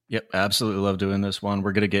 Yep, absolutely love doing this one.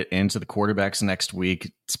 We're going to get into the quarterbacks next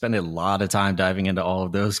week. Spend a lot of time diving into all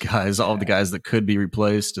of those guys, all of the guys that could be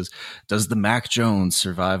replaced. Does the Mac Jones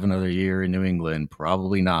survive another year in New England?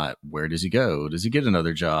 Probably not. Where does he go? Does he get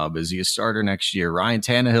another job? Is he a starter next year? Ryan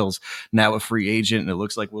Tannehill's now a free agent, and it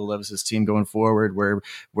looks like Will Levis's team going forward.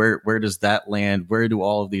 Where does that land? Where do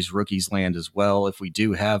all of these rookies land as well? If we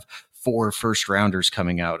do have 4 first rounders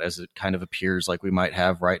coming out, as it kind of appears like we might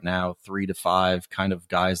have right now, 3 to 5 kind of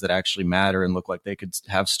guys that actually matter and look like they could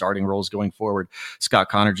have starting roles going forward. Scott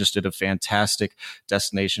Connor just did a fantastic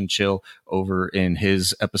Destination Chill over in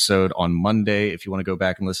his episode on Monday. If you want to go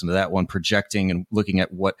back and listen to that one, projecting and looking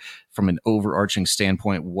at what, from an overarching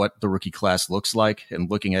standpoint, what the rookie class looks like, and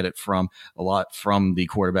looking at it from a lot from the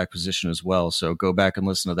quarterback position as well. So go back and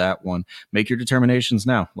listen to that one. Make your determinations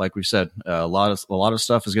now. Like we've said, a lot of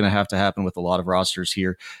stuff is going to have to happen with a lot of rosters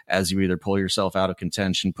here as you either pull yourself out of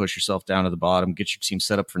contention, push yourself down to the bottom, get your team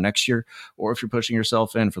set up for next year, or if you're pushing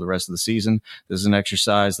yourself in for the rest of the season. This is an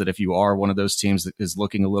exercise that if you are one of those teams that is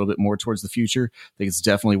looking a little bit more towards the future, I think it's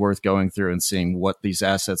definitely worth going through and seeing what these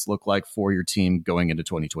assets look like for your team going into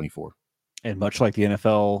 2024. And much like the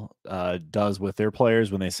NFL does with their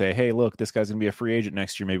players, when they say, hey, look, this guy's going to be a free agent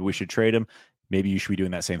next year, maybe we should trade him. Maybe you should be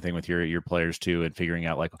doing that same thing with your players too, and figuring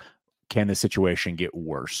out, like, can the situation get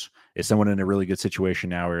worse? Is someone in a really good situation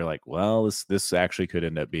now where you're like, well, this actually could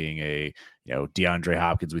end up being a, DeAndre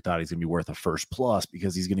Hopkins, we thought he's going to be worth a first plus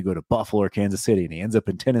because he's going to go to Buffalo or Kansas City, and he ends up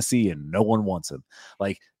in Tennessee and no one wants him.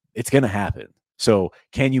 Like, it's going to happen. So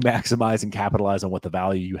can you maximize and capitalize on what the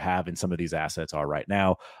value you have in some of these assets are right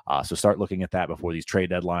now? So start looking at that before these trade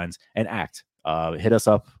deadlines and act. Hit us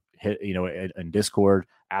up, in Discord.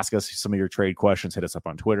 Ask us some of your trade questions. Hit us up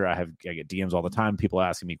on Twitter. I get DMs all the time. People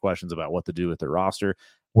asking me questions about what to do with their roster.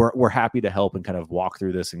 We're happy to help and kind of walk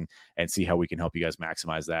through this and see how we can help you guys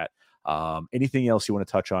maximize that. Anything else you want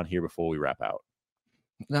to touch on here before we wrap out?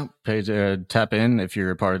 No, tap in if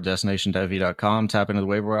you're a part of DestinationDevy.com. Tap into the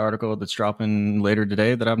waiver article that's dropping later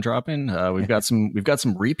today that I'm dropping. We've got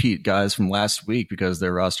some repeat guys from last week because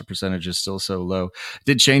their roster percentage is still so low.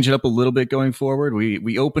 Did change it up a little bit going forward.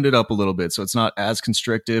 We opened it up a little bit, so it's not as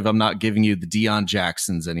constrictive. I'm not giving you the Deion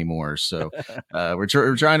Jacksons anymore. So we're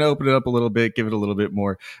trying to open it up a little bit, give it a little bit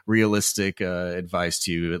more realistic advice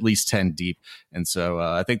to you, at least 10 deep. And so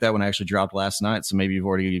I think that one actually dropped last night. So maybe you've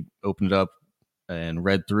already opened it up and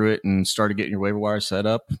read through it and started getting your waiver wire set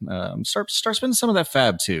up. Start spending some of that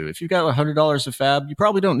fab too. If you've got $100 of fab, you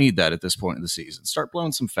probably don't need that at this point in the season. Start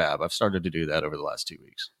blowing some fab. I've started to do that over the last 2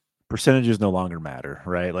 weeks. Percentages no longer matter,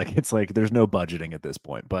 right? Like, it's like there's no budgeting at this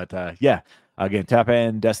point. But again, tap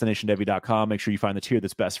in DestinationDevy.com. Make sure you find the tier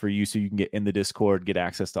that's best for you so you can get in the Discord, get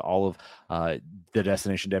access to all of the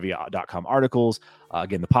DestinationDevy.com articles.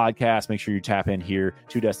 Again, the podcast. Make sure you tap in here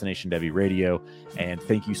to Destination Devy Radio. And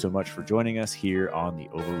thank you so much for joining us here on the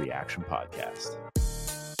Overreaction Podcast.